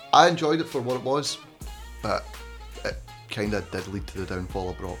I enjoyed it for what it was, but it kind of did lead to the downfall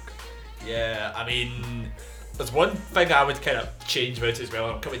of Brock. Yeah, I mean, there's one thing I would kind of change about it as well.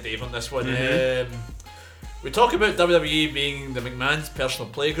 I'm coming with Dave on this one. We talk about WWE being the McMahon's personal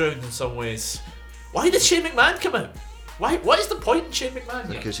playground in some ways. Why did Shane McMahon come out? Why? What is the point in Shane McMahon?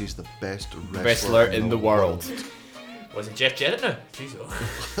 Because he's the best Wrestler in the world. Was it Jeff Jarrett now? Jeez.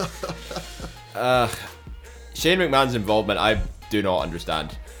 Shane McMahon's involvement, I do not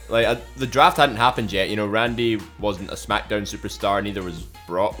understand. Like, the draft hadn't happened yet. Randy wasn't a SmackDown superstar, neither was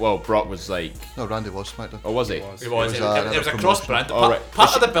Brock. Well, Brock was like... No, Randy was SmackDown. Oh, was he? It was a cross-brand. Oh, right.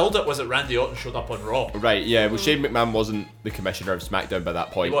 Part of the build-up was that Randy Orton showed up on Raw. Right, yeah. Well, Shane McMahon wasn't the commissioner of SmackDown by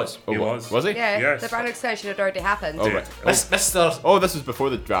that point. He was. Oh, He was. Was he? Yeah. Yes. The brand extension had already happened. Oh, right. Mr. Oh, this was before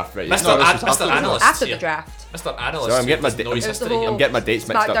the draft, right? Mr. No, this was Mr. after the Analyst. After here. the draft. Mr. Analyst. Sorry, I'm getting my doesn't know his It was the history. whole I'm getting my dates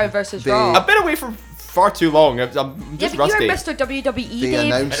mixed SmackDown up. versus They- Raw. I've been away for far too long. I'm Yeah, just but rusty. you were Mr. WWE, They Dave.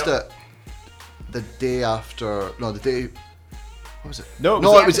 announced it the day after. No, the day. What was it? No,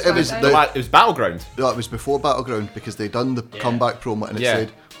 no, it was it was SmackDown. it was Battleground. No, it was before Battleground because they done the comeback promo and it Yeah.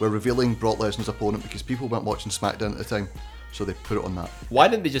 said we're revealing Brock Lesnar's opponent because people weren't watching SmackDown at the time, so they put it on that. Why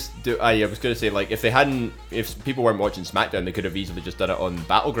didn't they just do? I was going to say, like, if people weren't watching SmackDown, they could have easily just done it on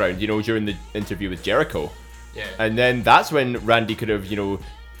Battleground. During the interview with Jericho. Yeah. And then that's when Randy could have,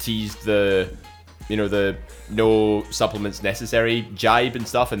 teased the no supplements necessary jibe and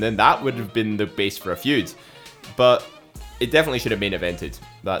stuff, and then that would have been the base for a feud. But it definitely should have main evented.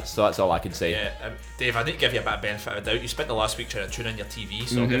 That's all I can say. Yeah, Dave, I need to give you a bit of benefit of the doubt. You spent the last week trying to tune in your TV,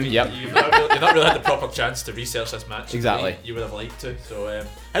 so Yep. you've not really had the proper chance to research this match. Exactly. You would have liked to. So,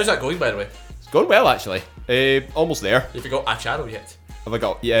 how's that going, by the way? It's going well, actually. Almost there. Have you got a channel yet? Have I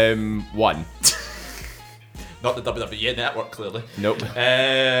got one? Not the WWE network, clearly. Nope.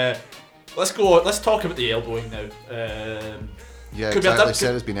 Let's go. Let's talk about the elbowing now. Yeah, Could we have exactly. done-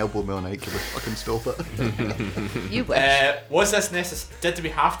 Sarah's been elbowing me all night. Can we fucking stop it? You wish. Was this necessary? Did we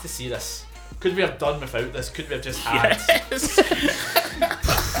have to see this? Could we have done without this? Could we have just had?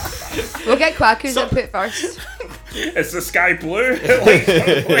 We'll get Kwaku's input first. Is the sky blue?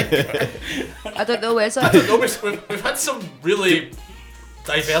 I don't know, is it? No, we've had some really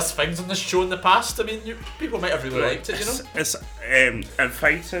diverse things on this show in the past. I mean, people might have really liked it, It's and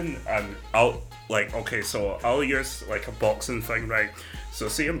fighting and I'll use like a boxing thing, right? So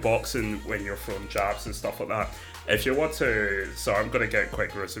see in boxing when you're throwing jabs and stuff like that, if you want to, so I'm gonna get quite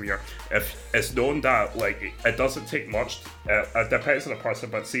gruesome here. If it's known that like it doesn't take much, it depends on the person,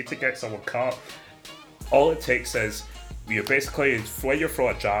 but see to get someone cut, all it takes is you basically, when you throw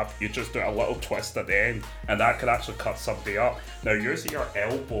a jab, you just do a little twist at the end, and that can actually cut somebody up. Now, using your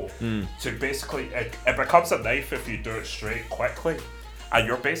elbow to basically, it becomes a knife if you do it straight quickly, and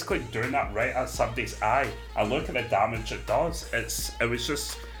you're basically doing that right at somebody's eye, and look at the damage it does. It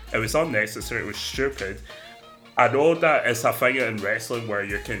was unnecessary, it was stupid. I know that it's a thing in wrestling where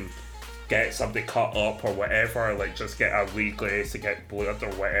you can get somebody cut up or whatever, like just get a wee glaze to get blood or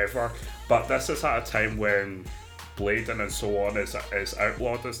whatever, but this is at a time when blading and so on is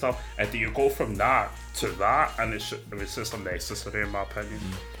outlawed and stuff, and do you go from that to that, and it was just unnecessary in my opinion.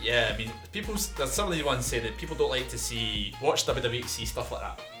 Yeah, I mean, some of the ones say that people don't like to watch WWE see stuff like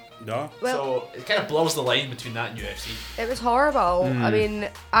that. No? Well, So it kind of blurs the line between that and UFC. it was horrible. I mean,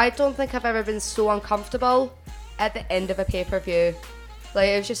 I don't think I've ever been so uncomfortable at the end of a pay-per-view. Like,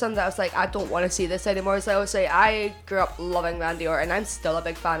 it was just something that I was like, I don't want to see this anymore. So I grew up loving Randy Orton. I'm still a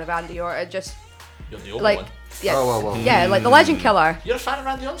big fan of Randy Orton. Just You're the only Like, one. yeah, Oh, well. yeah, like the Legend Killer. You're a fan of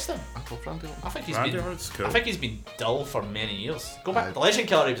Randy Orton? I love Randy Orton. I think he's Randy been. Orton's cool. I think he's been dull for many years. Go back. Aye. The Legend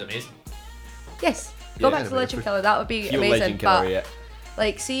Killer, he was amazing. Yes, go Yeah. back to the Legend Killer. That would be Heel amazing. Legend Killer, But yeah.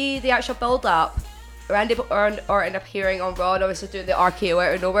 like, see the actual build up. Randy Orton appearing on Raw and obviously doing the RKO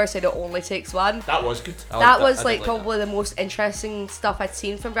out of nowhere, saying it only takes one. That was good. I That liked was I like did probably the most interesting stuff I'd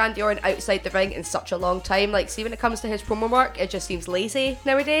seen from Randy Orton outside the ring in such a long time. Like, see, when it comes to his promo work, it just seems lazy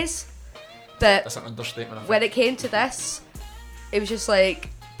nowadays. But That's an understatement. I think. when it came to this, it was just like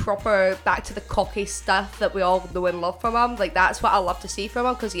proper back to the cocky stuff that we all know and love from him. Like, that's what I love to see from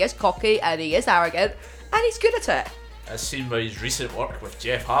him, because he is cocky and he is arrogant and he's good at it. As seen by his recent work with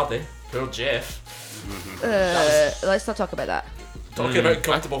Jeff Hardy. Poor Jeff. Let's not talk about that. Talking about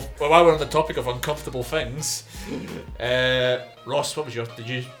uncomfortable. Well, while we're on the topic of uncomfortable things, Ross, what was your? Did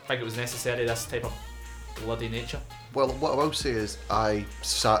you think it was necessary, this type of bloody nature? Well, what I will say is I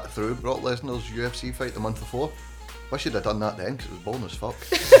sat through Brock Lesnar's UFC fight the month before. Wish I'd have done that then, because it was boring as fuck.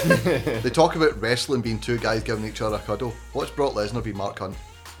 They talk about wrestling being two guys giving each other a cuddle. Watch Brock Lesnar be Mark Hunt.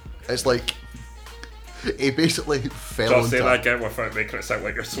 It's like he basically fell Just into say that again without making it sound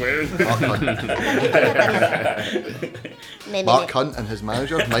like you're swearing. Mark Hunt. Mark Hunt and his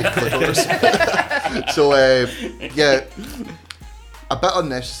manager, Mike Clitoris. So, yeah, a bit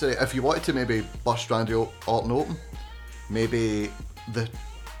unnecessary. If you wanted to maybe bust Randy Orton open, maybe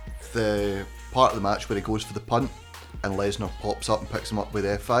the part of the match where he goes for the punt and Lesnar pops up and picks him up with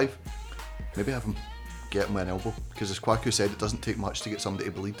F5, maybe have him get him with an elbow, because as Kwaku said, it doesn't take much to get somebody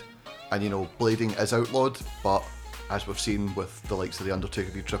to bleed. And you know, blading is outlawed, but as we've seen with the likes of The Undertaker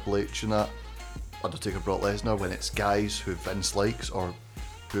v Triple H and that, Undertaker Brock Lesnar, when it's guys who Vince likes or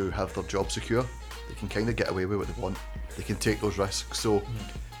who have their job secure, they can kind of get away with what they want. They can take those risks. So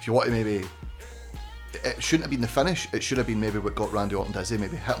if you want to maybe, it shouldn't have been the finish, it should have been maybe what got Randy Orton dizzy,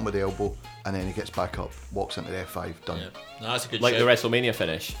 maybe hit him with the elbow and then he gets back up, walks into the F5, done. Yeah. No, that's a good Like shout. the WrestleMania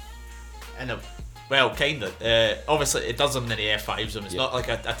finish. And well, kind of. Obviously, it does them in the F5s. It's not like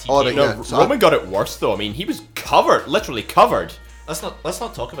a TV. Oh, right, No, yeah, so Roman got it worse though. I mean, he was covered, literally covered. Let's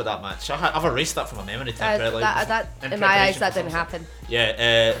not talk about that match. I've erased that from my memory temporarily. In my eyes, that didn't happen.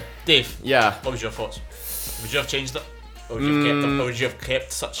 Yeah, Dave. Yeah. What was your thoughts? Would you have changed it? Or would you have kept it? Or would you have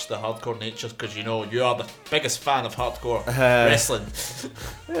kept such the hardcore nature? Because you know you are the biggest fan of hardcore wrestling.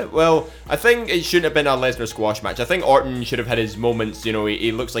 Well, I think it shouldn't have been a Lesnar squash match. I think Orton should have had his moments. You know,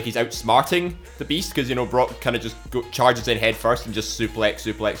 he looks like he's outsmarting the Beast, because you know Brock kind of just charges in head first and just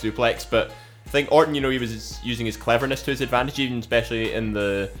suplex. But I think Orton, you know, he was using his cleverness to his advantage, even especially in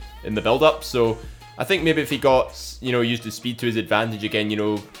the build-up. So I think maybe if he got, you know, used his speed to his advantage again, you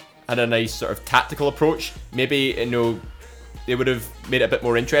know, had a nice sort of tactical approach, maybe, you know, they would have made it a bit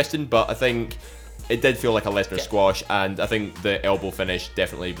more interesting. But I think it did feel like a Lesnar squash, and I think the elbow finish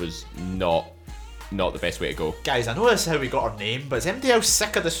definitely was not the best way to go. Guys, I know this is how we got our name, but is anybody else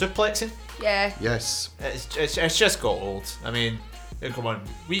sick of the suplexing? Yeah. Yes. It's just got old. I mean, come on,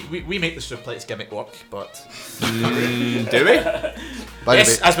 we make the suplex gimmick work, but Do we? By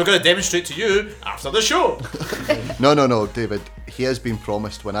yes, the way, as we're going to demonstrate to you after the show. no, David. He has been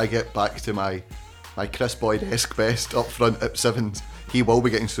promised when I get back to my Chris Boyd-esque best up front at Sevens, he will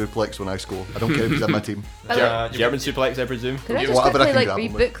be getting suplex when I score. I don't care if he's in my team. German suplex, I presume. Can I just Whatever I quickly can like grab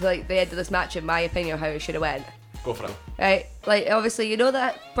him with. rebook like the end of this match in my opinion of how it should have went? Go for it. Right, like obviously you know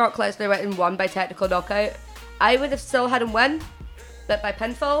that Brock Lesnar went and won by technical knockout. I would have still had him win, but by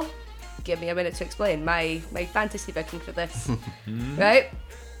pinfall. Give me a minute to explain my fantasy booking for this, right?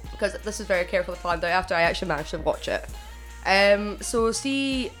 Because this is very carefully planned out after I actually managed to watch it. So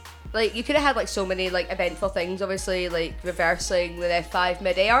see, like you could have had like so many like eventful things. Obviously, like reversing the F5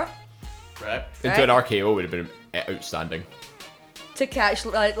 mid-air Right. Into an RKO would have been outstanding. to catch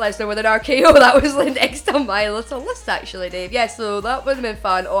like Lesnar with an RKO. That was like next on my little list actually, Dave. Yeah, so that would have been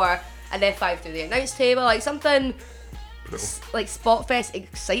fun. Or an F5 through the announce table, like something like spot fest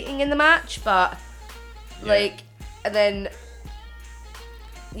exciting in the match, but like, and then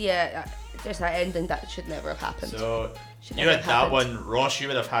yeah, there's that ending that should never have happened. So Should you never had have that happened. one, Ross. You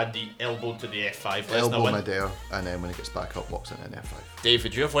would have had the elbow to the F5. Lesnar Elbow win. mid-air, and then when he gets back up, walks into an F5. Dave,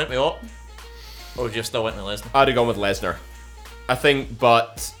 would you have went with Orton, or would you have still went with Lesnar? I'd have gone with Lesnar, I think,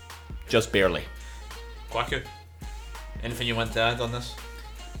 but just barely. Kwaku, anything you want to add on this?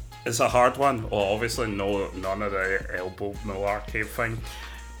 It's a hard one. Well, obviously, none of the elbow, no arcade thing.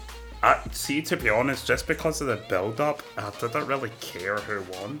 See, to be honest, just because of the build-up, I didn't really care who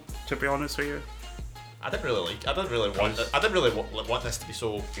won, to be honest with you. I didn't really want this to be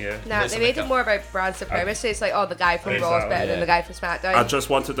so. Yeah. Nah, they made it more about brand supremacy. It's like, oh, the guy from Raw is better than the guy from SmackDown. I just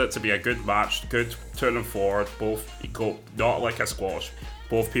wanted it to be a good match, good turn and forward, both equal, not like a squash.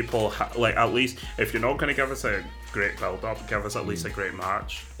 Both people, like, at least, if you're not going to give us a great build-up, give us at least a great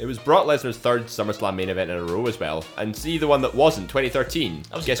match. It was Brock Lesnar's third SummerSlam main event in a row as well. And see the one that wasn't, 2013.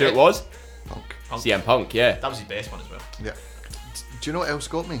 Guess who it was? Punk. CM Punk, yeah. That was his best one as well. Yeah. Do you know what else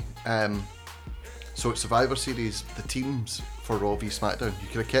got me? So at Survivor Series, the teams for Raw v SmackDown, you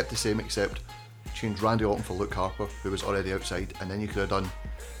could have kept the same except changed Randy Orton for Luke Harper, who was already outside, and then you could have done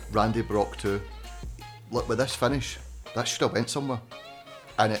Randy Brock too. Look, with this finish, that should have went somewhere.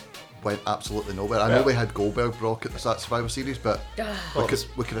 And it went absolutely nowhere. I know we had Goldberg Brock at the start of Survivor Series, but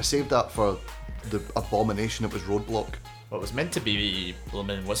we could have saved that for the abomination that was Roadblock. Well, it was meant to be,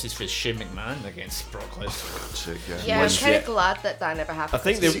 what's his face, Shane McMahon against Brock Lesnar. Yeah, I'm kind of glad that never happened. I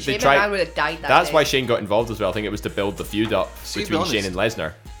think they Shane tried. McMahon would have died that That's day. why Shane got involved as well. I think it was to build the feud up between Shane and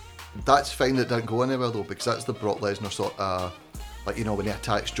Lesnar. That's fine that didn't go anywhere though, because that's the Brock Lesnar sort of, like, you know, when he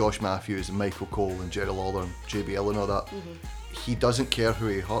attacks Josh Matthews and Michael Cole and Jerry Lawler and JBL and all that. He doesn't care who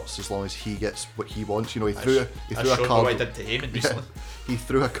he hurts as long as he gets what he wants. You know, he threw a car. What I did to Heyman recently. He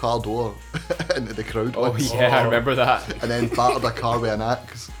threw a car door into the crowd. Oh yeah, I remember that. And then battered a car with an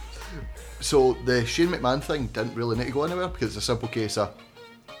axe. So the Shane McMahon thing didn't really need to go anywhere because it's a simple case of,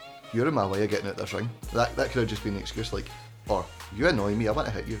 you're in my way of getting at this ring. That could have just been an excuse, like, or you annoy me, I want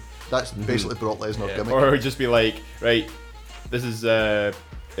to hit you. That's basically Brock Lesnar gimmick. Or just be like, right, this is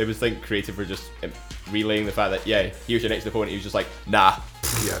it was like creative for just relaying the fact that here's your next opponent. He was just like, nah.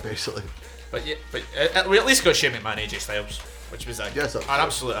 Yeah, basically. But we at least got Shane McMahon AJ Styles, which was an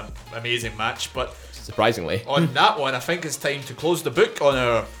absolute amazing match. But surprisingly, on that one, I think it's time to close the book on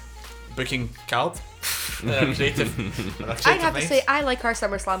our booking card. I'd have to say I like our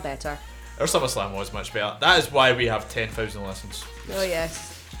SummerSlam better. Our SummerSlam was much better. That is why we have 10,000 listens. Oh yes.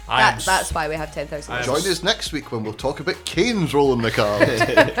 That's why we have 10,000. Join us next week when we'll talk about Kane's role in the card.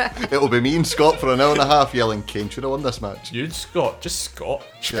 It'll be me and Scott for an hour and a half yelling, Kane should have won this match. You and Scott, just Scott.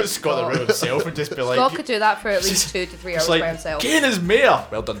 Put Scott the room himself and just be like... Scott could do that for at least 2 to 3 hours by himself. Kane is mayor!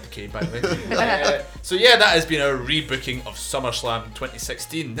 Well done to Kane, by the way. So yeah, that has been our rebooking of SummerSlam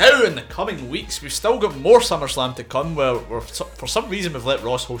 2016. Now in the coming weeks, we've still got more SummerSlam to come where for some reason we've let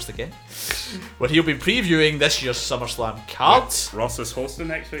Ross host again. Where he'll be previewing this year's SummerSlam cards. Ross is hosting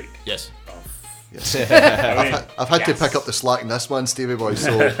next week? Yes. Yes. I've had to pick up the slack in this one, Stevie boy,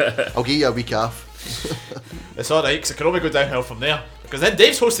 so I'll give you a week off. It's alright, because it can only go downhill from there. Because then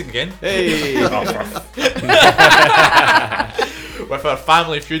Dave's hosting again. Hey! With our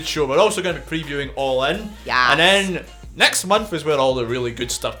Family Feud show. We're also going to be previewing All In. Yes. And then next month is where all the really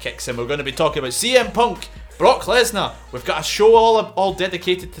good stuff kicks in. We're going to be talking about CM Punk, Brock Lesnar. We've got a show all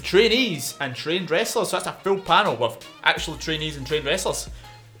dedicated to trainees and trained wrestlers. So that's a full panel with actual trainees and trained wrestlers.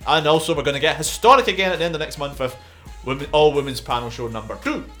 And also we're going to get historic again at the end of next month with all women's panel show number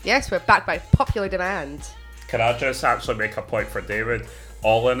 2. Yes, we're back by popular demand. Can I just actually make a point for David?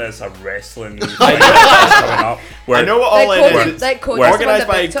 All In is a wrestling coming up. I know what All In is. We're organised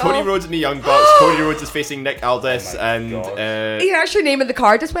by Cody Rhodes and the Young Bucks. Cody Rhodes is facing Nick Aldis You're actually naming the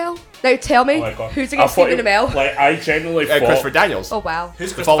card as well. Now tell me, who's against Stephen Amell? Like, I genuinely thought... Christopher Daniels. Oh wow.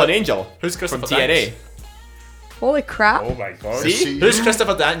 Who's the Fallen Angel? Who's Christopher from TNA? Daniels? Holy crap. Oh my god. See? Who's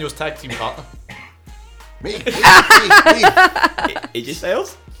Christopher Daniels' tag team partner? Me. AJ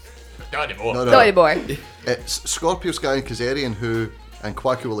Styles? Not anymore. No. Not anymore. It's Scorpio Sky and Kazarian who, and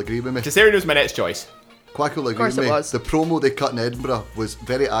Quack will agree with me. Kazarian was my next choice. Quack will agree Of course with me. it was. The promo they cut in Edinburgh was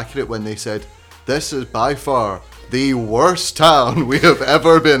very accurate when they said, "This is by far the worst town we have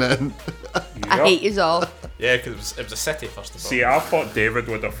ever been in." I hate you all. Yeah, because it was a city first of all. See, I thought David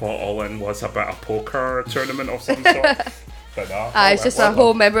would have thought All In was about a poker tournament of some sort. But no. It's just a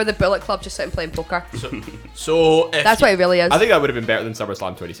whole member of the Bullet Club just sitting playing poker. So that's what it really is. I think that would have been better than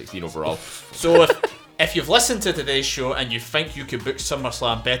SummerSlam 2016 overall. So if you've listened to today's show and you think you could book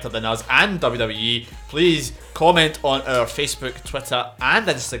SummerSlam better than us and WWE, please comment on our Facebook, Twitter and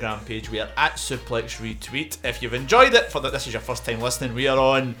Instagram page. We are at Suplex Retweet. If you've enjoyed it, this is your first time listening, we are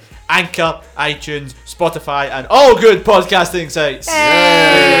on Anchor, iTunes, Spotify and all good podcasting sites.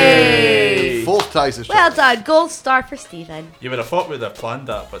 Yay! Fourth ties the Well done, gold star for Stephen. You would have thought we'd have planned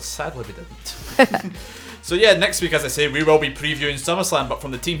that, but sadly we didn't. So yeah, next week, as I say, we will be previewing SummerSlam, but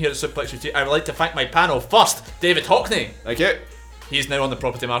from the team here at Suplex Retweet, I would like to thank my panel. First, David Hockney. Thank you. He's now on the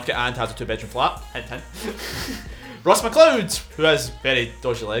property market and has a 2-bedroom flat. Hint, hint. Ross McLeod, who has very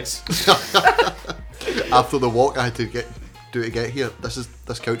dodgy legs. After the walk I had to do to get here,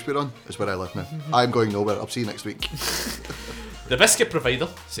 this couch we're on is where I live now. I'm going nowhere. I'll see you next week. the biscuit provider,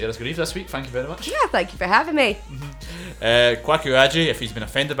 Sarah's Grieve, this week. Thank you very much. Yeah, thank you for having me. Kwaku Aji, if he's been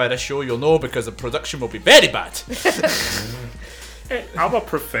offended by this show, you'll know because the production will be very bad. Hey, I'm a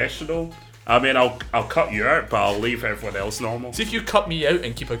professional. I mean, I'll cut you out, but I'll leave everyone else normal. See if you cut me out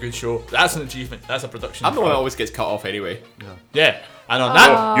and keep a good show. That's an achievement. That's a production. I'm the one that always gets cut off anyway. Yeah. And on that,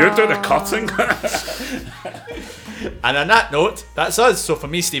 Oh, you're doing the cutting. and on that note, that's us. So for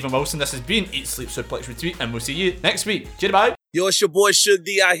me, Stephen Wilson, this has been Eat, Sleep, Suplex, Retweet, and we'll see you next week. Cheers, bye. Yo, it's your boy Suge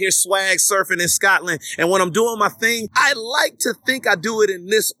D out here swag surfing in Scotland. And when I'm doing my thing, I like to think I do it in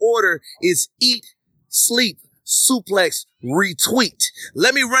this order. It's eat, sleep, suplex, retweet.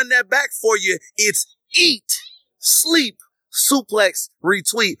 Let me run that back for you. It's eat, sleep, suplex,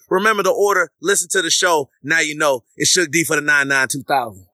 retweet. Remember the order. Listen to the show. Now you know. It's Suge D for the 99 2000.